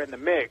there in the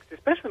mix,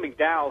 especially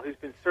McDowell, who's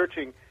been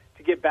searching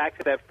to get back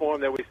to that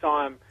form that we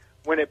saw him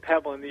win at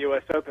Pebble in the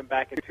U.S. Open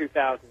back in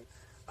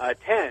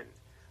 2010.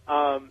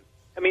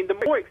 I mean,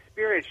 the more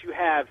experience you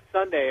have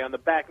Sunday on the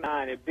back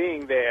nine and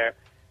being there,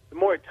 the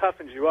more it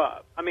toughens you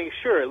up. I mean,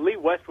 sure, Lee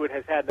Westwood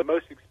has had the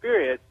most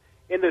experience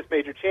in those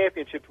major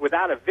championships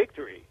without a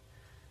victory.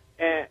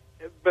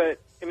 But,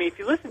 I mean, if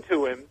you listen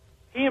to him,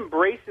 he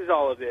embraces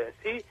all of this.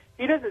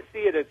 He doesn't see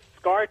it as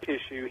scar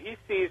tissue. He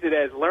sees it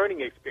as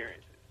learning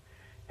experiences.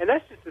 And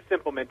that's just a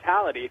simple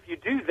mentality. If you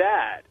do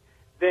that,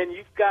 then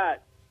you've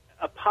got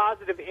a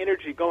positive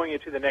energy going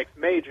into the next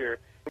major.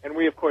 And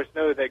we, of course,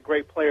 know that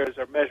great players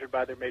are measured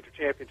by their major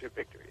championship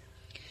victories.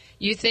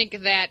 You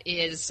think that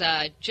is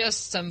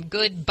just some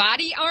good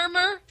body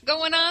armor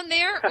going on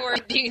there, or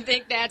do you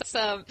think that's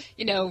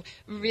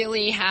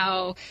really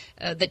how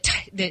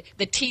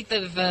the teeth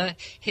of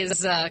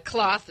his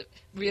cloth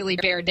really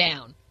bear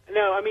down?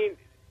 No, I mean,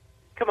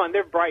 come on,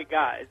 they're bright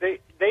guys.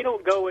 They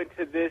don't go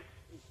into this.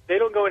 They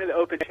don't go into the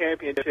Open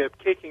Championship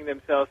kicking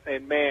themselves,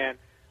 saying, "Man,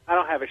 I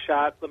don't have a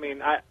shot." I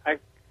mean,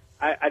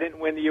 I didn't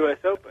win the U.S.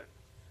 Open.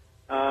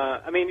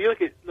 I mean, you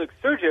look,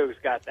 Sergio's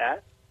got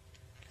that.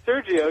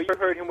 Sergio, you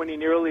heard him when he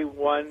nearly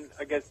won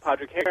against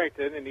Padraig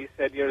Harrington, and he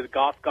said, the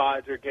golf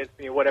gods are against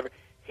me or whatever.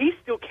 He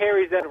still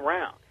carries that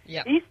around.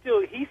 Yep. He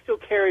still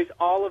carries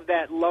all of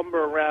that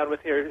lumber around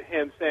with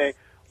him saying,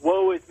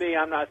 "Woe is me,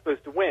 I'm not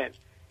supposed to win."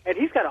 And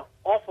he's got an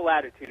awful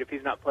attitude if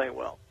he's not playing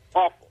well.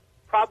 Awful.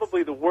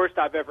 Probably the worst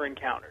I've ever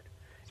encountered.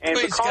 And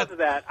Well, because of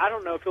that, I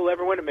don't know if he'll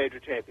ever win a major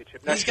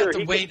championship. Now, He's got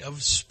the weight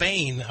of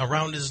Spain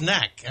around his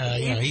neck.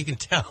 You can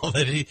tell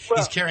that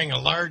he's carrying a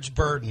large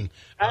burden,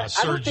 I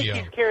Sergio. don't think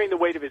he's carrying the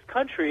weight of his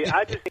country.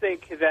 I just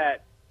think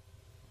that,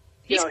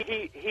 he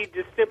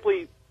just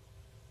simply,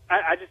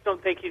 I just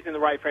don't think he's in the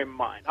right frame of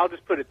mind. I'll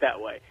just put it that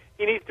way.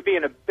 He needs to be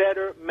in a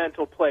better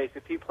mental place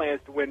if he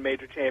plans to win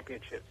major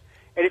championships.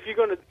 And if you're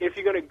going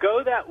to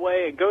go that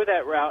way and go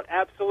that route,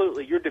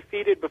 absolutely, you're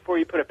defeated before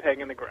you put a peg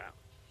in the ground.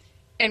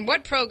 And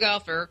what pro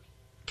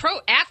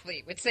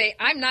athlete would say,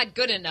 "I'm not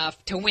good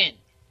enough to win"?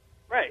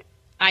 Right.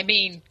 I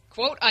mean,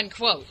 quote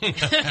unquote.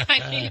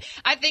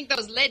 I think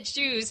those lead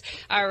shoes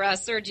are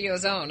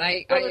Sergio's own.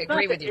 I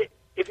agree with you.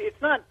 If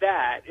it's not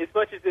that, as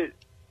much as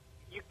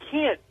you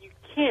can't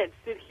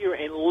sit here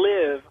and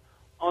live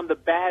on the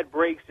bad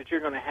breaks that you're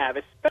going to have,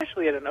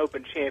 especially at an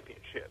Open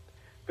Championship,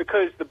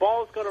 because the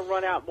ball's going to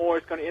run out more.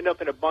 It's going to end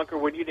up in a bunker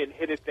when you didn't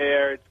hit it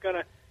there. It's going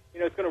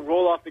to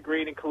roll off the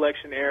green in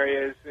collection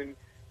areas and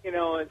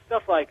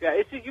stuff like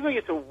that. You're going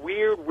to get some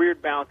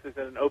weird bounces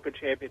at an Open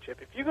Championship.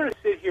 If you're going to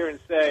sit here and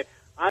say,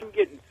 "I'm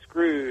getting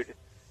screwed,"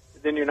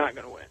 then you're not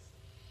going to win.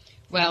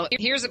 Well,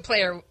 here's a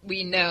player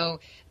we know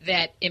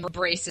that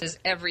embraces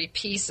every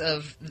piece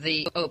of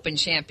the Open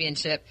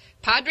Championship,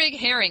 Padraig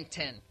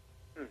Harrington.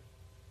 Yeah, What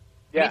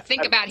do you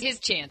think about his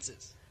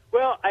chances?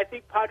 Well, I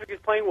think Padraig is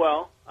playing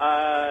well.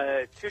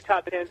 2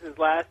 top 10s in his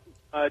last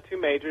 2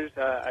 majors.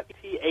 A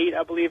T8,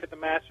 I believe, at the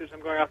Masters.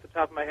 I'm going off the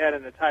top of my head,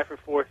 and a tie for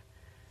 4th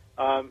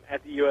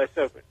at the U.S.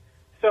 Open.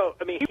 So,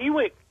 I mean, he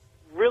went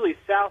really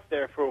south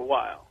there for a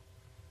while,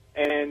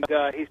 and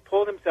he's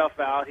pulled himself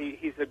out.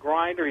 He's a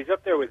grinder. He's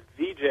up there with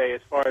VJ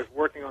as far as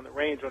working on the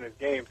range on his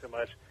game so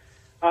much.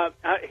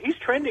 He's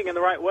trending in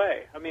the right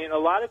way. I mean, a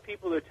lot of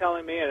people are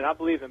telling me, and I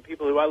believe them,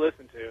 people who I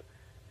listen to,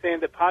 saying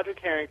that Padraig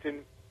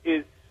Harrington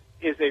is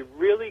a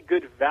really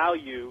good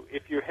value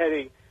if you're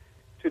heading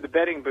to the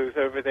betting booth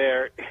over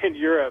there in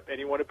Europe and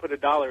you want to put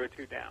 $1 or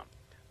 $2 down.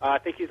 I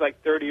think he's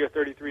like 30 or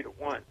 33 to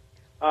 1.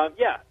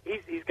 Yeah,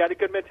 he's got a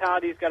good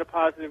mentality. He's got a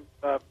positive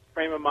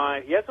frame of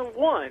mind. He hasn't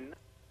won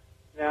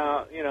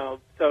now,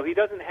 so he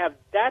doesn't have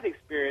that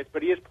experience,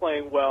 but he is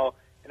playing well,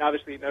 and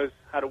obviously he knows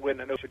how to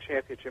win an Open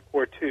Championship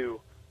or 2.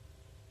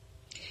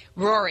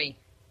 Rory,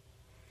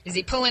 is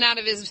he pulling out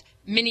of his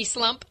mini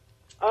slump?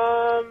 It's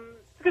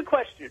a good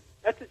question.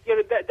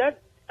 That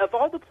of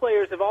all the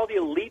players, of all the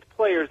elite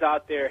players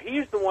out there,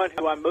 he's the one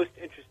who I'm most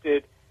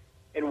interested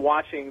in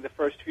watching the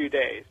first few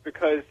days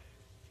because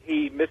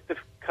he missed the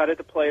cut at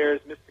the Players,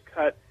 missed the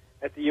cut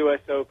at the U.S.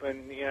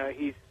 Open.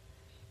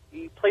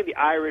 He played the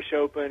Irish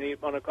Open.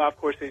 On a golf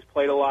course he's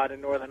played a lot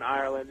in Northern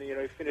Ireland. He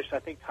finished, I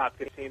think, top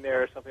 15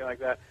 there or something like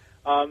that.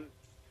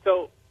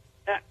 So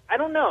I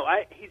don't know.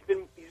 He's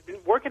been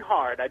working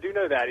hard. I do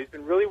know that. He's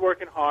been really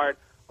working hard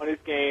on his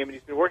game, and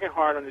he's been working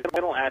hard on his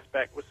mental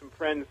aspect with some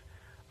friends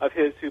of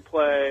his who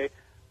play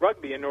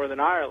rugby in Northern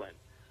Ireland.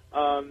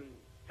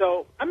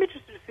 So I'm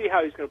interested to see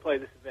how he's going to play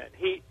this event.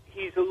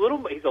 He's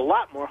a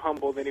lot more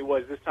humble than he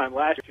was this time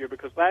last year,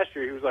 because last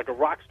year he was like a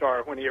rock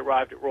star when he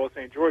arrived at Royal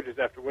St. George's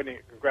after winning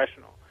a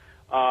Congressional.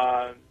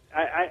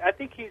 I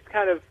think he's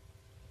kind of,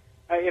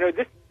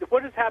 the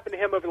what has happened to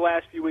him over the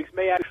last few weeks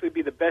may actually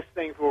be the best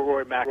thing for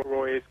Rory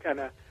McIlroy. Is kind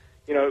of,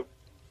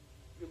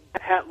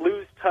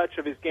 lose touch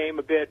of his game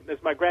a bit.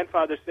 As my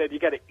grandfather said, you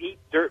got to eat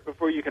dirt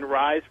before you can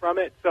rise from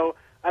it. So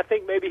I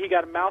think maybe he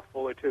got a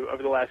mouthful or two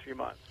over the last few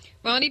months.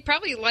 Well, and he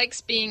probably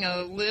likes being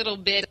a little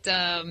bit,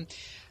 under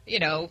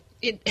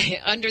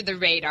the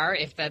radar,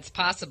 if that's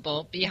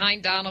possible,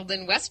 behind Donald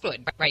and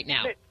Westwood right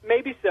now.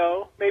 Maybe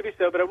so.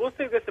 But I will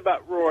say this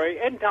about Rory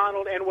and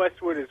Donald and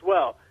Westwood as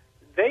well.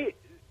 They,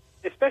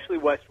 especially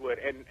Westwood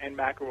and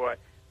McIlroy,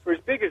 for as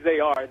big as they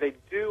are, they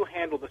do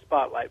handle the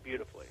spotlight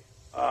beautifully.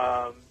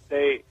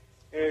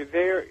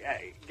 They're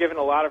given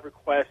a lot of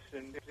requests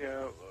and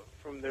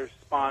from their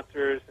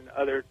sponsors and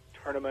other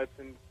tournaments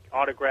and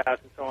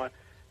autographs and so on.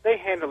 They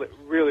handle it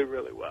really,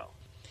 really well.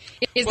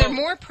 Is there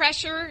more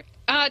pressure,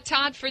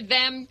 Todd, for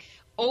them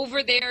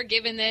over there,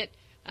 given that,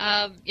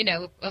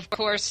 of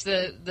course,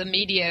 the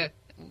media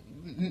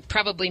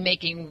probably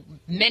making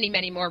many,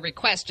 many more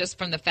requests just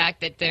from the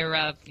fact that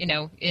they're,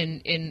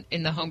 in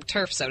the home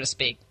turf, so to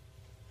speak?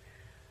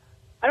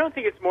 I don't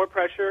think it's more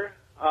pressure.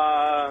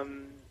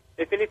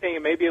 If anything,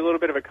 it may be a little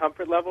bit of a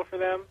comfort level for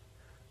them.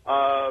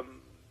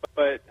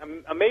 But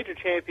a major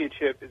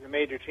championship is a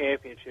major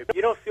championship.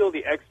 You don't feel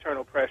the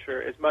external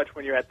pressure as much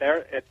when you're at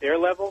their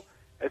level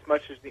as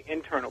much as the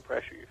internal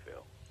pressure you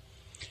feel.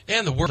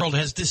 And the world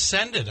has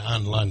descended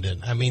on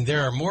London. I mean,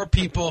 there are more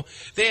people.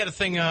 They had a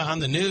thing on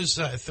the news.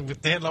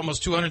 They had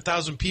almost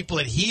 200,000 people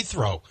at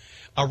Heathrow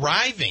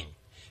arriving.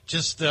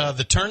 Just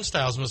the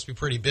turnstiles must be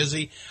pretty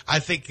busy. I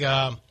think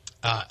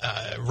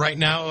right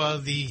now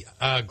the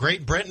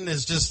Great Britain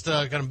is just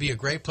going to be a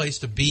great place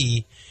to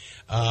be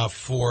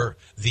for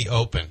the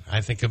Open. I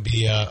think it'll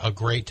be a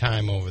great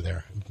time over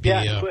there.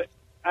 But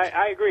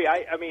I agree.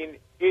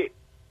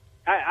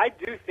 I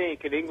do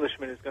think an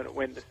Englishman is going to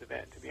win this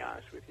event, to be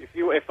honest with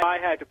you. If I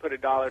had to put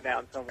 $1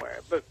 down somewhere.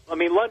 But, I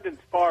mean, London's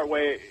far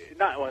away. It's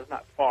not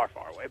far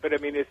away. But, I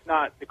mean, it's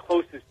not the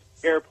closest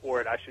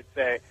airport, I should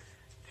say,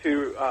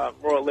 to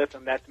Royal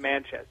Lytham. That's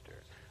Manchester.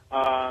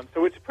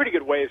 So it's a pretty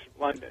good ways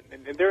from London.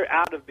 And they're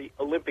out of the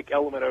Olympic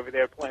element over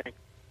there playing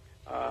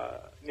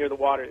near the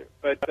water.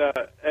 But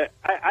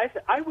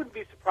I wouldn't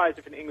be surprised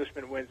if an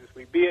Englishman wins this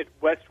week, be it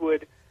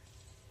Westwood,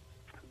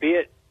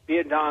 be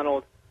it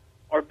Donald,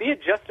 or be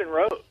it Justin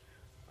Rose.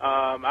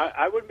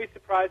 I wouldn't be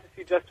surprised to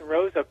see Justin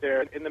Rose up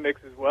there in the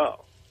mix as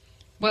well.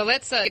 Well,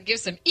 let's give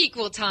some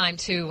equal time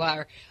to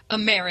our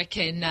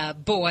American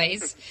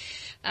boys.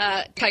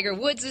 Tiger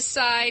Woods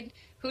aside,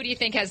 who do you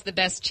think has the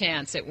best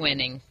chance at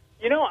winning?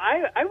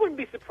 I wouldn't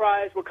be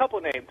surprised with a couple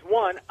of names.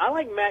 One, I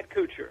like Matt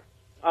Kuchar.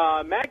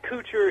 Matt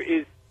Kuchar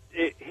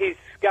he's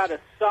got a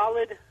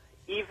solid,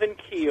 even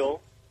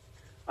keel.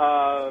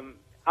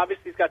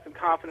 Obviously, he's got some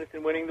confidence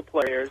in winning the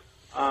Players.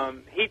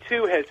 He,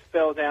 too, has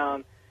fell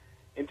down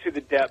into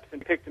the depths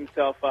and picked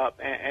himself up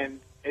and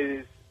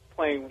is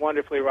playing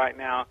wonderfully right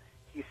now.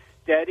 He's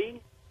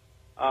steady,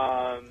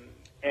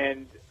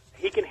 and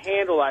he can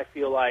handle, I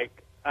feel like,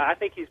 I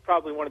think he's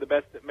probably one of the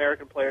best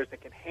American players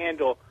that can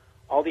handle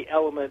all the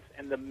elements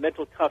and the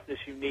mental toughness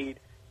you need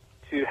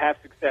to have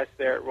success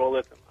there at Royal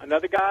Lytham.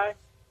 Another guy,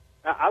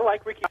 I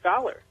like Ricky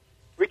Fowler.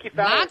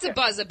 Lots of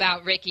buzz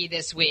about Ricky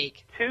this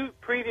week. 2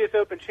 previous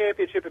Open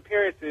Championship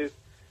appearances,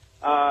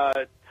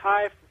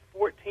 tie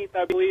for 14th,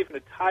 I believe, and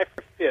a tie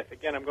for 5th.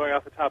 Again, I'm going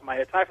off the top of my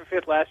head. Tie for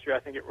 5th last year, I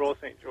think, at Royal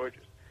St.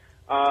 George's.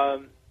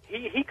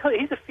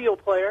 He's a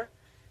field player.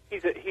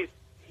 He's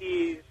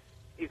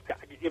got,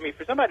 I mean,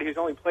 for somebody who's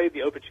only played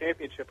the Open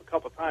Championship a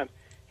couple of times,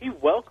 he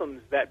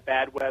welcomes that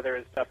bad weather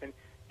and stuff. And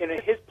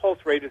his pulse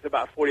rate is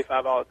about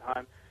 45 all the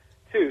time,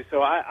 too.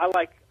 So I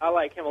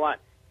like him a lot.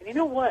 And you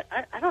know what?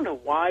 I don't know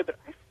why, but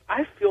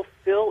I feel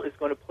Phil is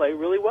going to play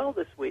really well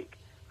this week.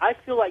 I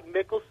feel like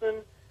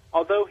Mickelson,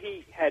 although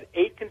he had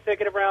 8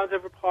 consecutive rounds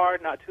over par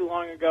not too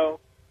long ago,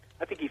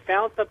 I think he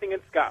found something in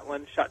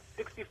Scotland, shot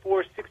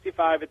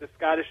 64-65 at the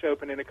Scottish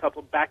Open in a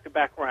couple of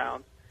back-to-back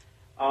rounds.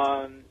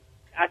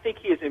 I think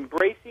he is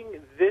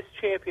embracing this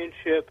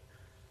championship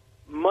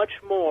much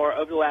more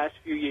over the last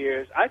few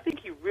years. I think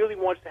he really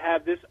wants to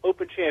have this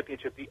Open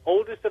Championship, the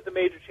oldest of the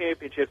major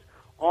championships,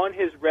 on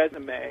his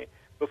resume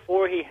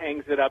before he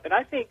hangs it up. And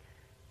I think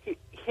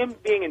him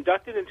being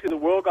inducted into the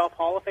World Golf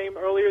Hall of Fame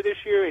earlier this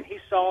year, and he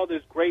saw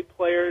those great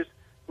players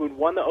who had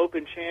won the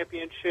Open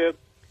Championship,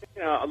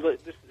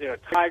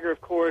 Tiger,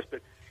 of course,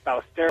 but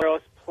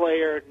Ballesteros,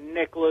 Player,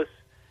 Nicklaus,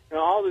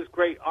 all those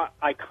great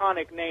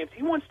iconic names.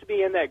 He wants to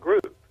be in that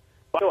group.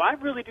 So I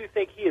really do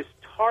think he has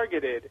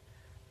targeted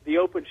the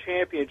Open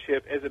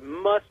Championship as a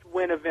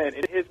must-win event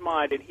in his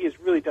mind, and he has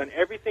really done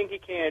everything he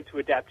can to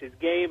adapt his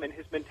game and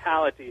his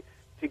mentality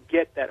to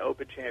get that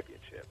Open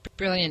Championship.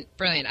 Brilliant.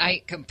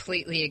 I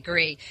completely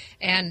agree.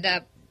 And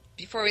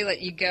before we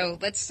let you go,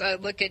 let's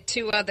look at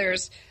 2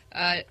 others,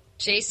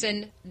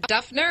 Jason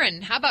Dufner,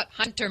 and how about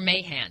Hunter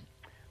Mahan?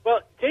 Well,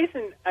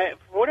 Jason,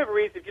 for whatever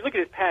reason, if you look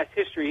at his past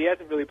history, he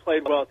hasn't really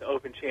played well at the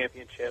Open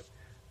Championship,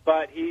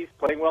 but he's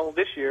playing well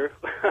this year.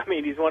 I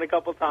mean, he's won a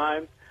couple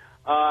times.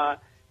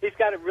 He's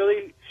got a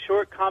really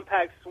short,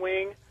 compact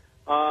swing.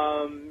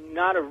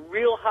 Not a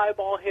real high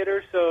ball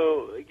hitter,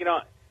 so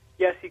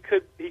yes, he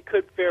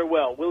could fare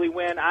well. Will he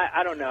win?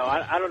 I don't know.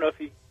 I don't know if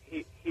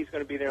he's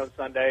going to be there on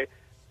Sunday,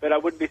 but I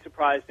wouldn't be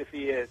surprised if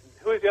he is.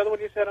 Who is the other one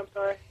you said? I'm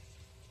sorry.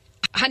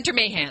 Hunter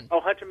Mahan. Oh,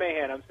 Hunter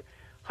Mahan.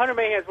 Hunter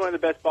Mahan is one of the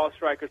best ball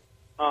strikers,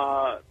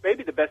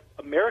 maybe the best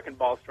American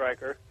ball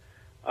striker.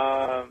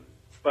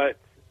 But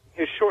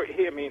his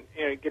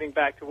getting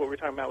back to what we were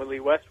talking about with Lee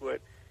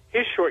Westwood,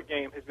 his short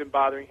game has been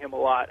bothering him a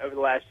lot over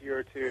the last year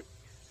or two.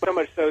 So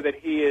much so that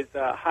he has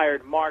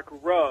hired Mark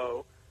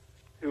Rowe,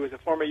 who is a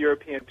former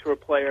European Tour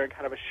player and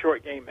kind of a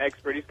short game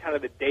expert. He's kind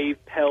of the Dave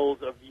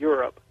Pells of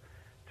Europe,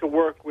 to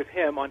work with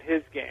him on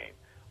his game.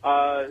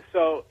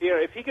 So,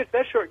 if he gets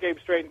that short game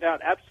straightened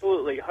out,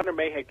 absolutely, Hunter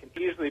Mahan can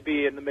easily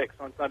be in the mix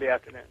on Sunday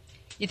afternoon.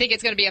 You think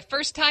it's going to be a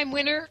first-time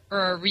winner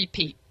or a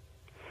repeat?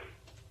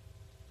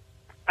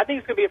 I think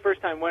it's going to be a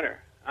first-time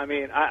winner. I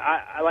mean,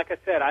 I like I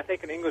said, I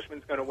think an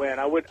Englishman's going to win.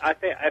 I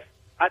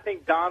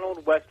think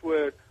Donald,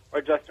 Westwood,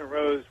 or Justin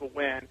Rose will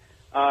win.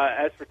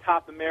 As for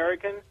top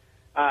American,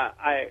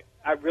 I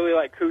really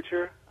like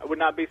Kuchar. I would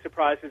not be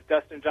surprised if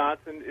Dustin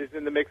Johnson is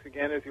in the mix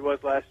again as he was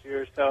last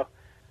year. So,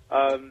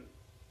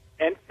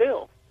 and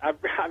Phil, I'm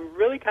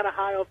really kind of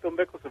high on Phil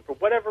Mickelson for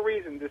whatever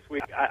reason this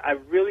week. I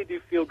really do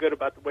feel good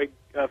about the way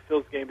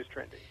Phil's game is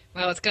trending.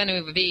 Well, it's going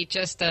to be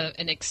just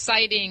an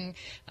exciting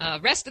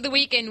rest of the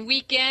week and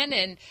weekend.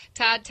 And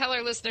Todd, tell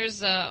our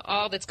listeners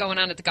all that's going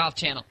on at the Golf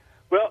Channel.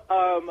 Well,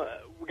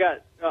 we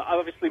got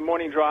obviously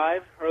morning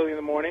drive early in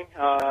the morning,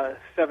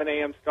 7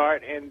 a.m.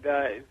 start, and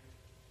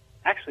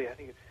actually I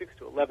think it's 6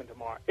 to 11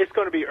 tomorrow. It's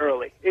going to be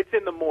early. It's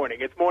in the morning.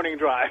 It's morning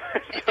drive.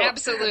 So,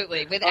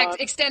 absolutely, with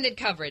extended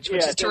coverage,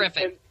 which is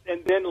terrific.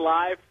 And then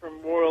live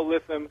from Royal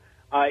Lytham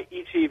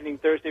each evening,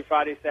 Thursday,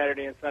 Friday,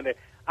 Saturday, and Sunday.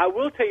 I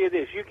will tell you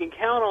this. You can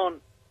count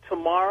on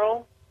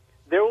tomorrow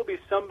there will be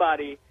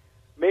somebody,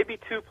 maybe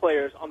two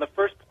players, on the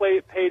first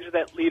page of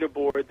that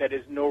leaderboard that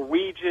is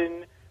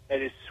Norwegian,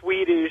 that is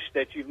Swedish,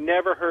 that you've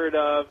never heard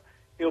of.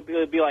 It'll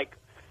be like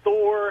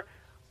Thor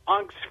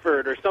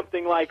Oxford or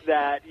something like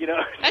that,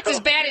 That's as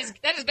bad as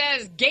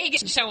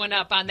Gagan showing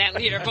up on that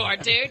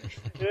leaderboard, dude.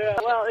 Yeah,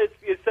 well,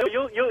 it's so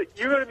you're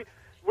going to be.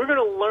 We're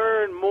going to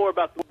learn more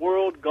about the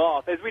world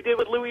golf, as we did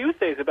with Louis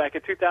Oosthuizen back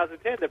in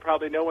 2010, that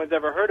probably no one's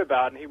ever heard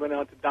about, and he went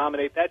on to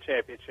dominate that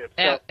championship.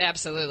 So,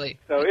 absolutely.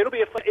 So it'll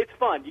be it's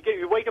fun.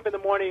 You wake up in the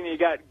morning and you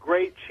got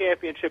great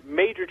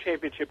major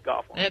championship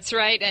golf on. That's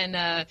right,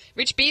 and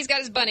Rich B's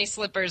got his bunny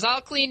slippers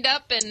all cleaned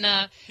up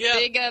and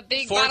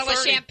big bottle of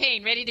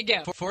champagne ready to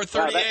go.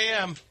 4:30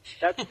 a.m.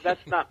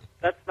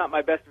 That's not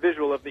my best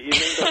visual of the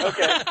evening, but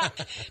okay.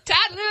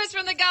 Todd Lewis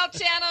from the Golf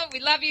Channel. We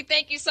love you.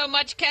 Thank you so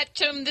much.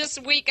 Catch him this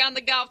week on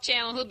the Golf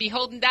Channel. He'll be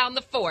holding down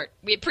the fort.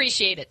 We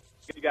appreciate it.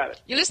 You got it.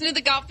 You listen to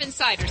the Golf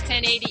Insiders,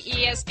 1080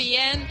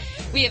 ESPN.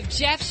 We have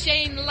Jeff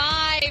Shane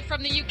live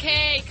from the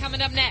UK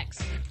coming up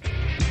next.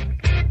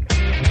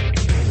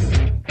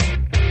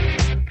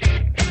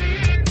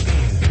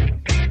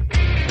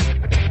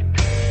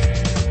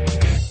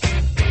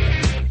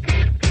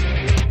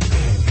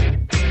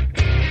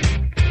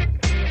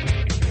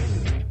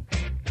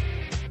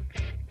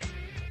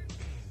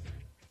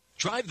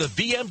 Drive the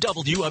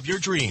BMW of your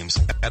dreams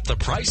at the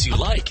price you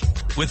like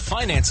with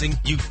financing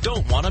you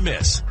don't want to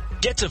miss.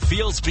 Get to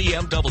Fields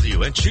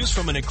BMW and choose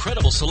from an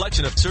incredible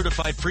selection of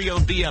certified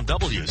pre-owned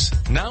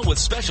BMWs. Now with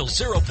special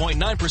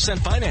 0.9%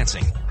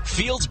 financing.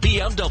 Fields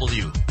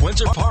BMW,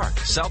 Windsor Park,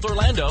 South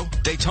Orlando,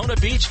 Daytona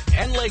Beach,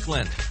 and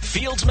Lakeland.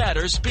 Fields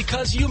matters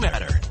because you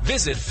matter.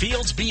 Visit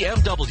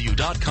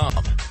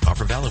fieldsbmw.com.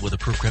 Offer valid with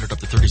approved credit up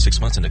to 36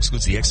 months and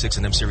excludes the X6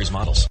 and M Series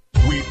models.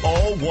 We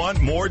all want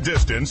more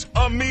distance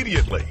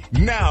immediately.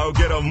 Now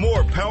get a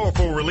more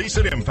powerful release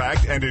and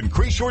impact and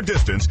increase your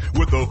distance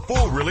with the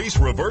full release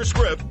reverse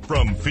grip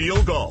from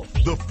Field Golf.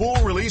 The full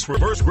release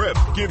reverse grip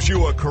gives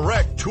you a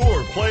correct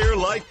tour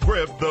player-like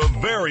grip the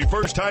very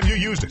first time you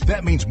used it.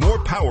 That means more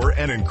power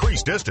and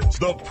increased distance.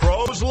 The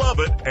pros love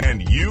it,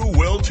 and you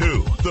will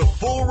too. The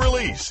full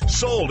release,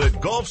 sold at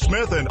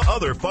Golfsmith and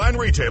other fine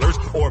retailers,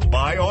 or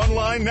buy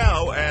online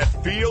now at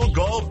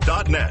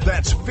fieldgolf.net.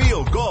 That's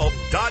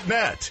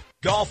fieldgolf.net.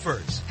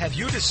 Golfers, have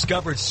you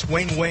discovered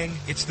Swing Wing?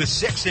 It's the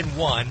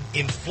 6-in-1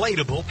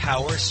 inflatable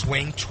power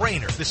swing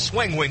trainer. The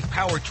Swing Wing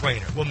power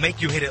trainer will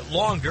make you hit it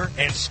longer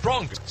and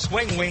stronger.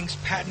 Swing Wing's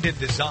patented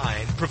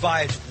design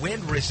provides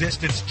wind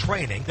resistance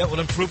training that will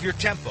improve your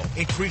tempo,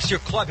 increase your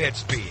club head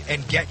speed,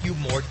 and get you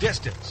more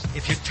distance.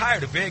 If you're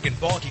tired of big and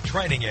bulky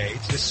training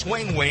aids, the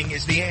Swing Wing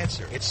is the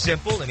answer. It's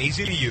simple and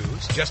easy to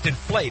use. Just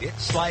inflate it,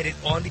 slide it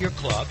onto your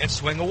club, and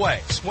swing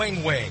away.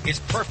 Swing Wing is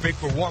perfect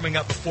for warming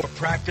up before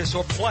practice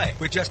or play.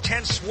 With just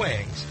 10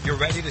 swings, you're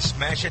ready to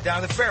smash it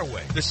down the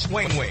fairway. The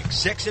Swing Wing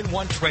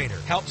 6-in-1 trainer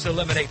helps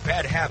eliminate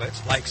bad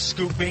habits like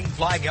scooping,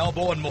 flying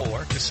elbow, and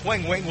more. The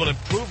Swing Wing will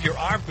improve your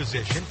arm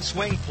position,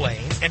 swing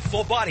plane, and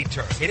full body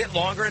turn. Hit it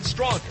longer and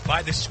stronger.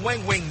 Buy the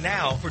Swing Wing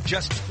now for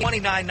just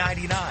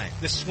 $29.99.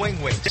 The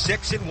Swing Wing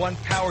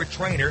 6-in-1 power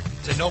trainer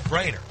is a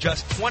no-brainer.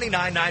 Just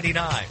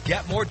 $29.99.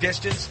 Get more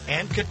distance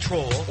and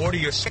control. Order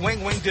your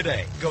Swing Wing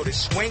today. Go to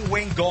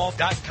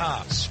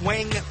swingwinggolf.com.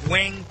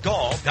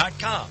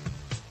 Swingwinggolf.com.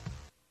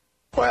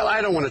 Well,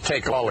 I don't want to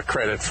take all the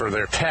credit for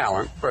their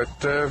talent, but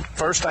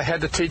first I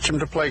had to teach them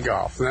to play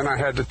golf. Then I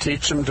had to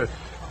teach them to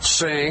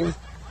sing,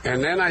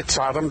 and then I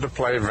taught them to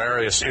play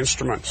various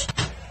instruments,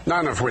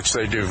 none of which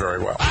they do very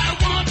well. I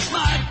want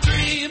my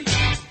dream.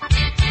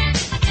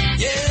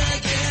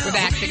 Yeah. We're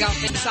back to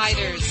Golf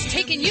Insiders,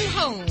 taking you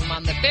home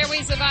on the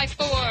fairways of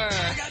I-4.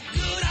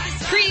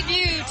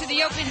 Preview to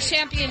the Open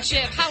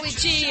Championship. Holly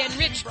G and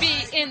Rich B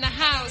in the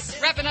house,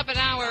 wrapping up an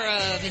hour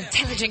of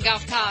intelligent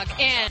golf talk,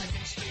 and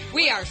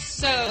we are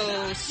so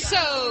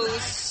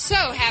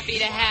happy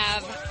to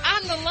have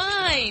on the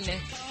line,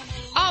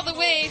 all the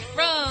way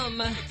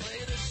from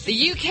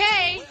the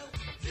UK,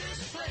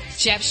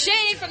 Jeff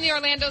Shea from the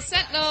Orlando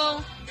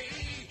Sentinel.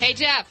 Hey,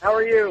 Jeff. How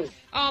are you?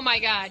 Oh, my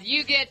God.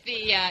 You get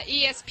the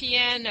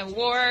ESPN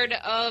Award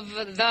of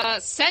the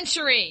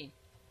Century.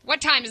 What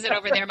time is it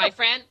over there, my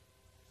friend?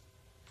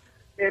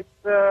 It's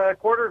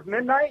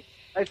midnight,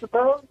 I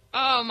suppose.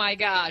 Oh, my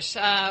gosh.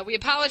 We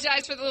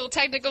apologize for the little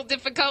technical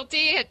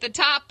difficulty at the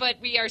top, but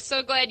we are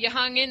so glad you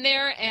hung in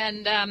there.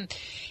 And,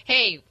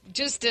 hey,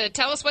 just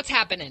tell us what's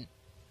happening.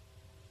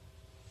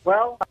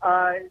 Well,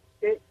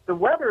 the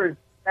weather is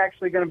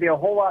actually going to be a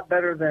whole lot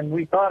better than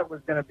we thought it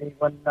was going to be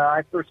when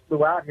I first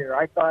flew out here.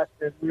 I thought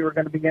that we were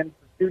going to begin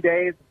for 2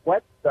 days of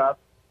wet stuff,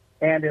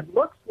 and it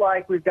looks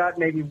like we've got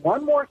maybe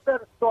one more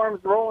set of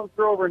storms rolling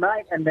through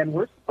overnight, and then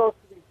we're supposed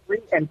to be free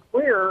and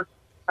clear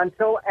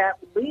until at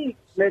least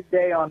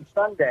midday on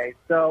Sunday.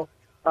 So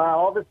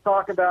all this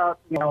talk about,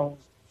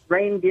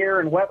 rain gear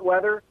and wet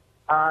weather,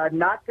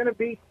 not going to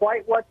be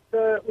quite what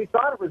we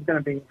thought it was going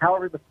to be.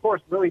 However, the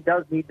course really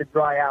does need to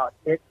dry out.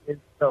 It is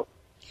soaked.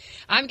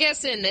 I'm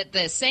guessing that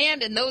the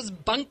sand in those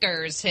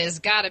bunkers has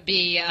got to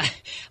be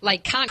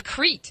like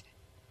concrete.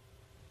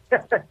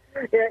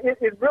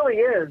 It really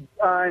is.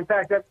 In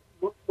fact, that's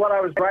what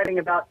I was writing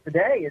about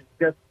today is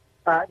just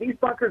these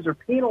bunkers are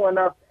penal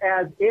enough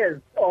as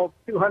is, all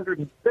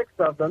 206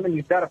 of them, and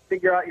you've got to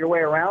figure out your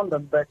way around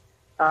them. But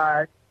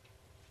the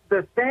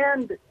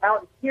sand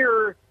out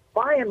here,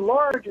 by and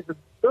large, is a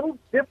little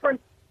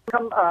different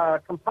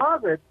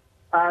composite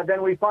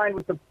than we find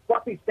with the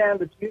fluffy sand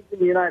that's used in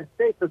the United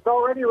States. It's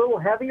already a little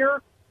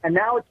heavier, and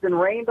now it's been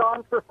rained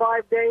on for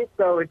 5 days,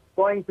 so it's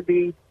going to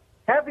be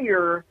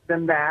heavier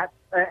than that,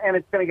 and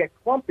it's going to get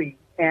clumpy,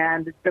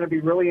 and it's going to be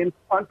really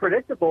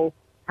unpredictable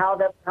how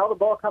the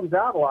ball comes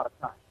out a lot of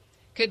times.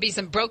 Could be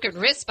some broken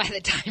wrists by the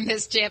time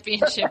this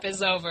championship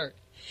is over.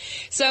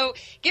 So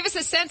give us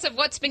a sense of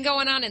what's been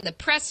going on in the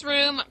press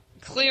room.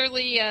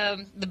 Clearly,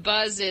 the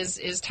buzz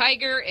is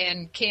Tiger,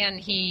 and can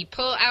he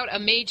pull out a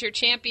major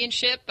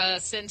championship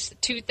since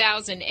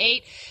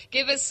 2008?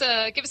 Give us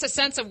a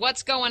sense of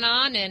what's going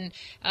on and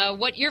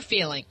what you're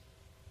feeling.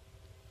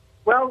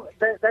 Well,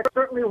 that's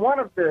certainly one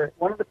of the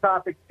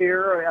topics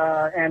here,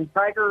 and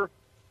Tiger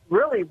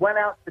really went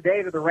out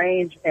today to the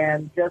range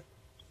and just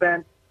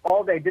spent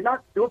all day. Did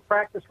not do a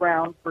practice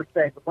round per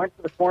se, but went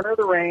to the corner of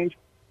the range,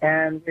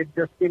 and it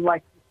just seemed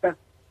like he spent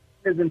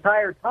his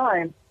entire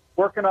time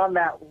working on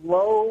that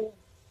low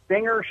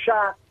stinger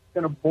shot,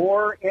 going to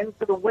bore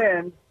into the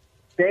wind,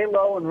 stay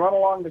low, and run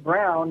along the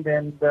ground.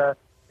 And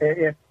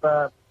if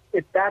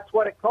that's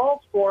what it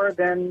calls for,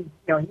 then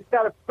he's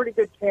got a pretty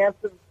good chance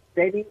of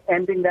maybe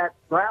ending that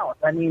round.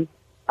 I mean,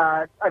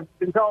 I've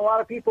been telling a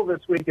lot of people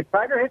this week, if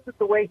Tiger hits it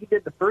the way he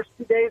did the first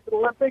 2 days of the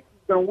Olympics,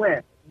 he's going to win.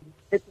 If he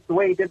hits it the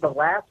way he did the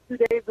last 2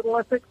 days of the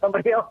Olympics,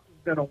 somebody else is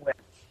going to win.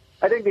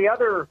 I think the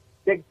other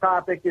big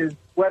topic is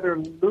whether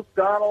Luke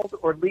Donald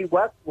or Lee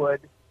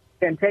Westwood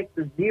can take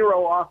the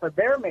zero off of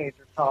their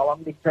major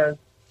column, because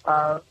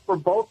for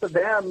both of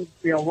them,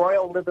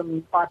 Royal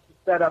Rhythm ought to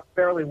set up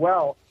fairly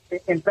well.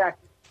 In fact,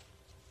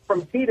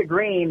 from tee to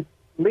green,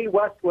 Lee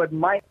Westwood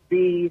might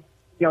be,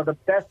 the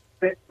best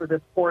fit for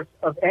this course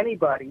of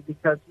anybody,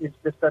 because he's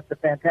just such a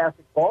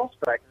fantastic ball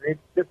striker. It's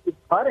just his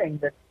putting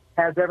that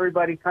has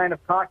everybody kind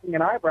of cocking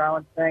an eyebrow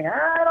and saying,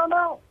 I don't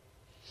know.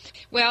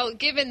 Well,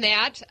 given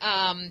that,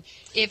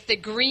 if the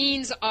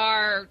greens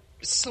are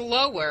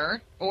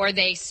slower or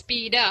they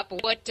speed up,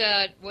 what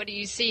do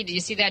you see? Do you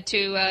see that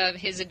to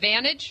his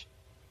advantage?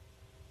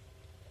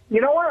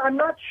 You know what? I'm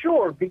not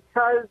sure,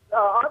 because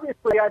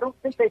obviously I don't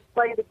think they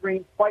play the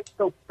greens quite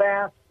so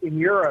fast in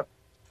Europe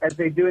as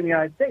they do in the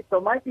United States. So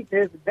it might be to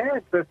his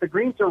advantage. But if the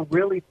greens are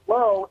really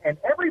slow and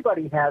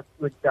everybody has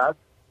to adjust,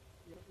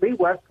 Lee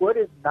Westwood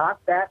is not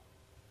that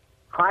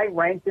high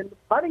ranked in the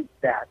putting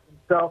stats. And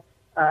so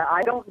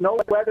I don't know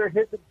whether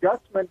his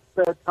adjustment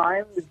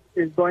time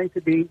is going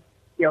to be,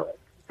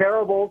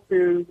 comparable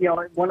to,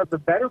 one of the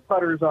better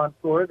putters on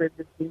tour that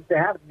seems to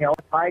have it,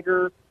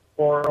 Tiger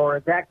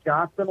or Zach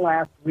Johnson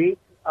last week,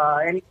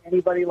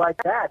 anybody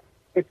like that.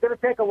 It's going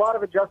to take a lot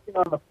of adjusting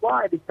on the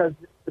fly because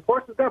the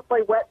course is going to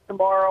play wet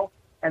tomorrow,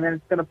 and then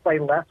it's going to play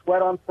less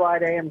wet on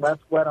Friday and less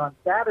wet on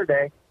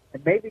Saturday.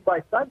 And maybe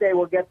by Sunday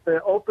we'll get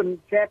the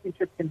Open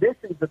Championship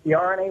conditions that the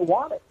R&A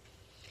wanted.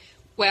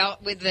 Well,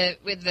 with the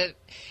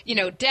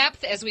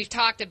depth, as we've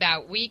talked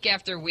about week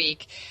after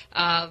week,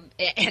 and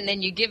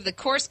then you give the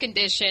course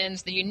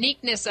conditions, the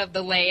uniqueness of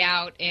the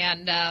layout,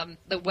 and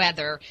the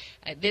weather.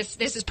 This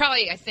is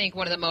probably, I think,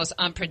 one of the most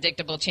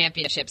unpredictable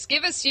championships.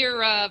 Give us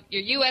your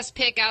U.S.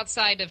 pick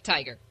outside of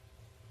Tiger.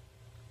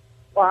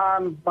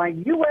 My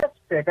U.S.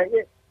 pick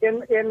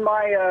in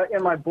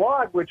my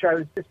blog, which I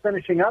was just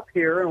finishing up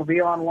here, and will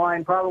be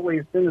online probably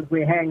as soon as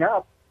we hang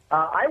up.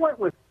 I went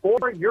with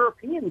 4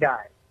 European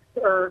guys.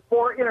 Or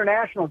 4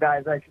 international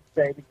guys, I should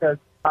say, because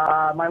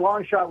my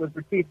long shot was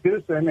Retief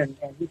Goosen, and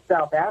he's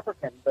South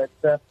African. But,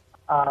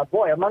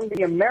 boy, among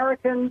the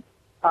Americans,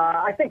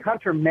 I think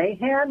Hunter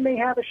Mahan may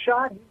have a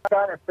shot. He's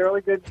got a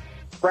fairly good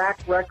track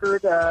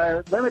record,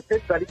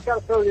 limited, but he's got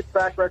a fairly good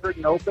track record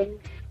in Open.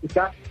 He's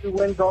got 2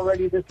 wins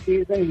already this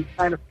season. He's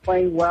kind of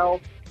playing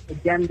well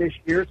again this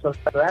year, so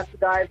that's the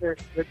guy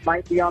that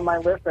might be on my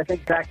list. I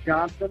think Zach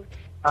Johnson,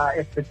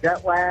 if the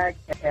jet lag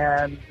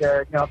and,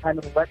 kind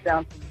of the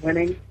letdown from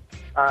winning,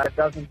 it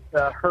doesn't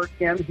hurt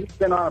him. He's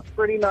been on a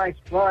pretty nice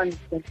run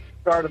since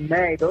the start of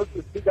May. Those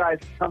are the 2 guys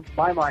that come to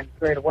my mind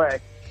straight away.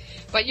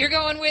 But you're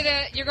going with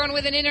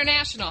an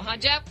international, huh,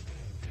 Jeff?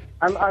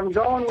 I'm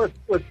going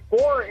with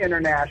 4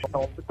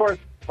 internationals. Of course,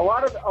 a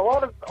lot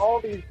of all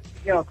these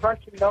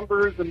crunching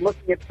numbers and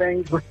looking at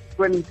things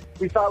when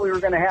we thought we were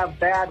going to have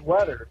bad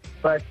weather.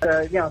 But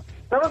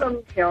some of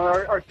them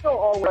are still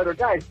all weather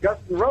guys.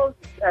 Justin Rose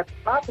is at the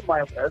top of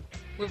my list,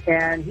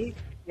 and he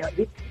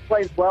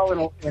plays well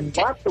in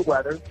lots of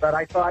weather, but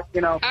I thought,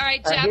 All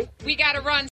right, Jeff, we got to run.